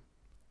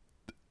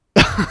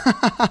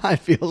 I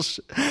feel...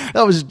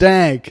 That was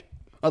dank.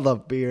 I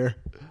love beer.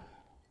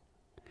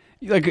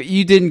 Like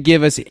you didn't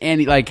give us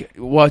any like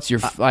what's your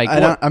like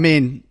I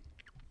mean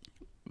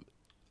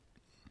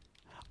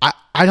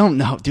I don't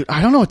know, dude.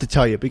 I don't know what to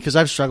tell you because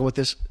I've struggled with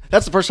this.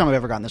 That's the first time I've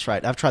ever gotten this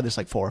right. I've tried this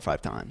like 4 or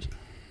 5 times.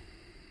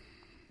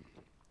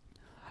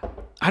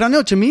 I don't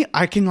know. To me,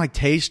 I can like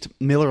taste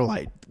Miller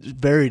Lite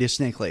very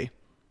distinctly.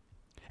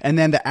 And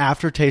then the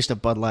aftertaste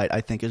of Bud Light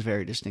I think is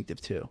very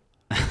distinctive too.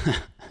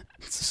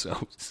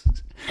 so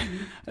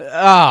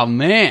oh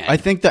man. I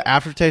think the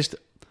aftertaste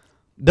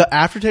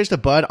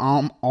of Bud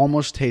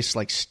almost tastes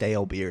like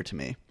stale beer to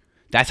me.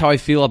 That's how I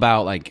feel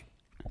about like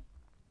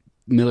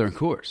Miller and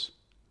Coors.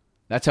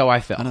 That's how I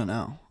felt. I don't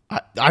know.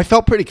 I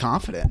felt pretty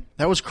confident.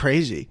 That was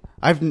crazy.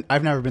 I've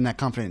never been that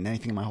confident in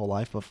anything in my whole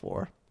life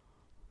before.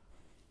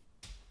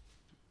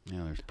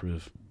 Yeah, there's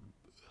proof.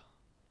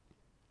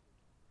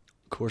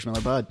 Coors,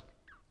 Miller, Bud.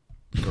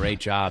 Great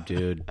job,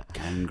 dude.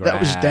 Congrats. That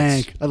was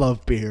dank. I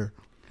love beer.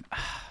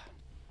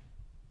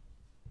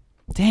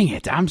 Dang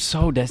it.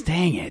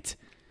 Dang it.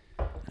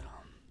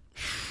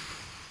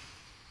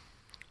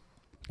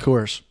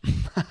 Coors.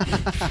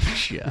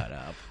 Shut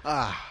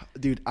up.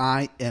 Dude,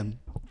 I am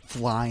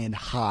flying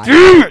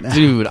high.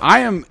 Dude, I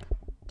am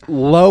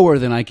lower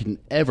than I can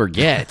ever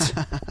get.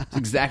 That's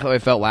exactly how I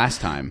felt last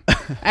time.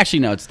 Actually,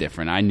 no, it's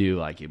different. I knew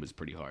like it was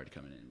pretty hard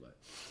coming in, but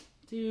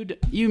dude,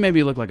 you made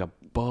me look like a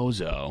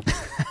bozo.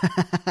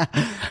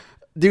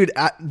 Dude,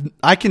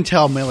 I can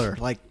tell Miller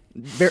like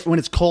when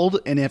it's cold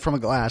and from a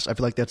glass. I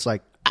feel like that's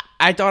like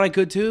I thought I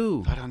could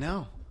too. I don't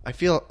know. I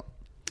feel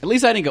At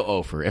least I didn't go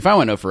 0 for. If I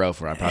went 0 for 0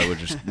 for, I probably would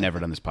have just never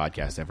done this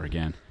podcast ever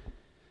again.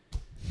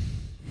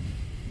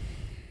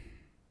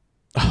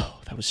 oh,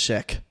 that was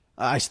sick.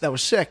 That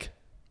was sick.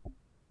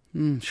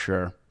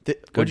 Sure.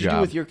 What Good did you do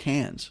job. with your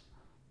cans?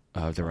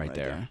 Oh, they're right right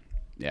there. there.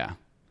 Yeah. I'm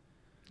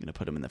gonna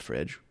put them in the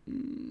fridge.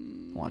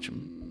 Watch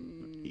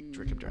them.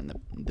 Drink them during the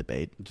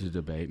debate. To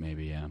debate,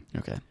 maybe, yeah.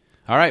 Okay.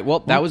 All right, well,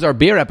 that was our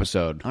beer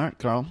episode. All right,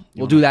 Carl.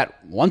 We'll do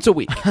that once a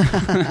week. All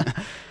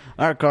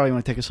right, Carl. You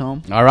want to take us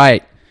home? All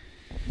right.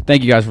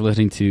 Thank you guys for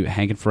listening to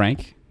Hank and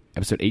Frank,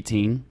 episode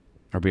 18,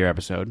 our beer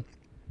episode.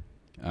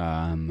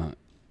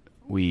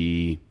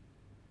 We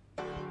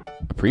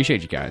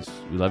appreciate you guys.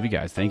 We love you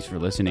guys. Thanks for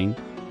listening.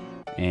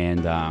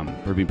 And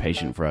for being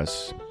patient for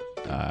us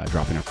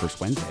dropping our first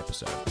Wednesday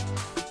episode.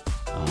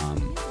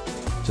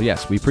 So,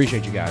 yes, we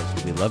appreciate you guys.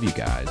 We love you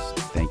guys.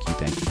 Thank you,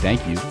 thank you,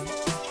 thank you.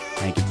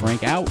 Hank and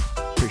Frank out.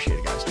 Appreciate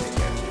it, guys. Take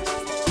care.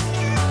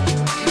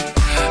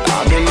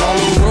 I've been on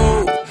the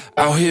road,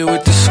 out here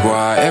with the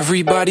squad.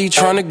 Everybody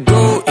trying to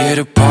go, yeah,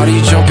 the party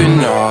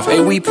jumping off.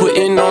 Hey, we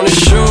putting on a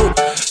show,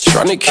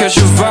 trying to catch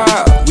a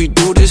vibe. We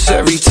do this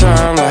every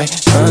time, like,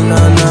 na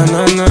na na.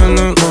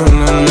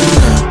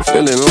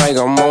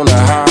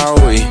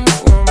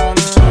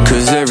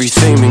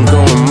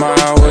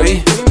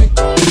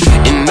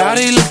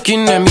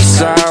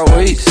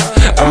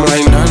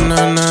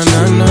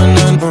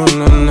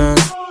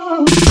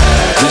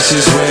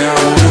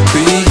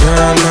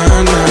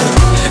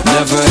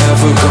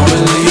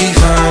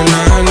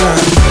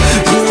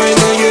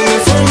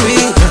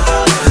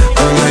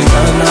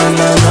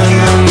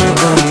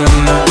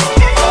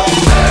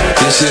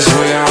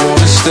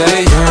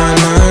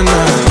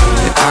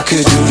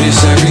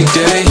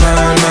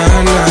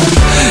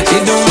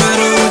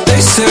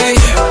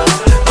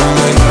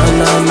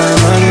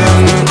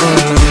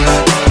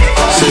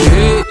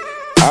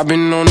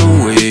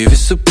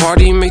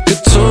 party, make a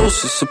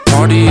toast. It's a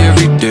party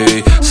every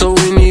day. So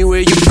anywhere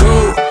you go,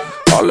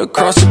 all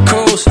across the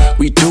coast,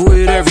 we do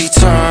it every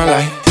time.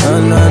 Like na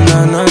na na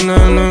na na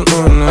na na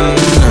na.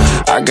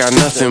 I got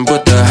nothing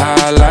but the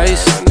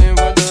highlights.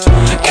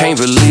 Can't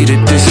believe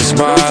that this is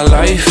my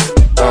life.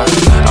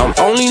 I'm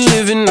only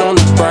living on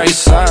the bright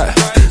side.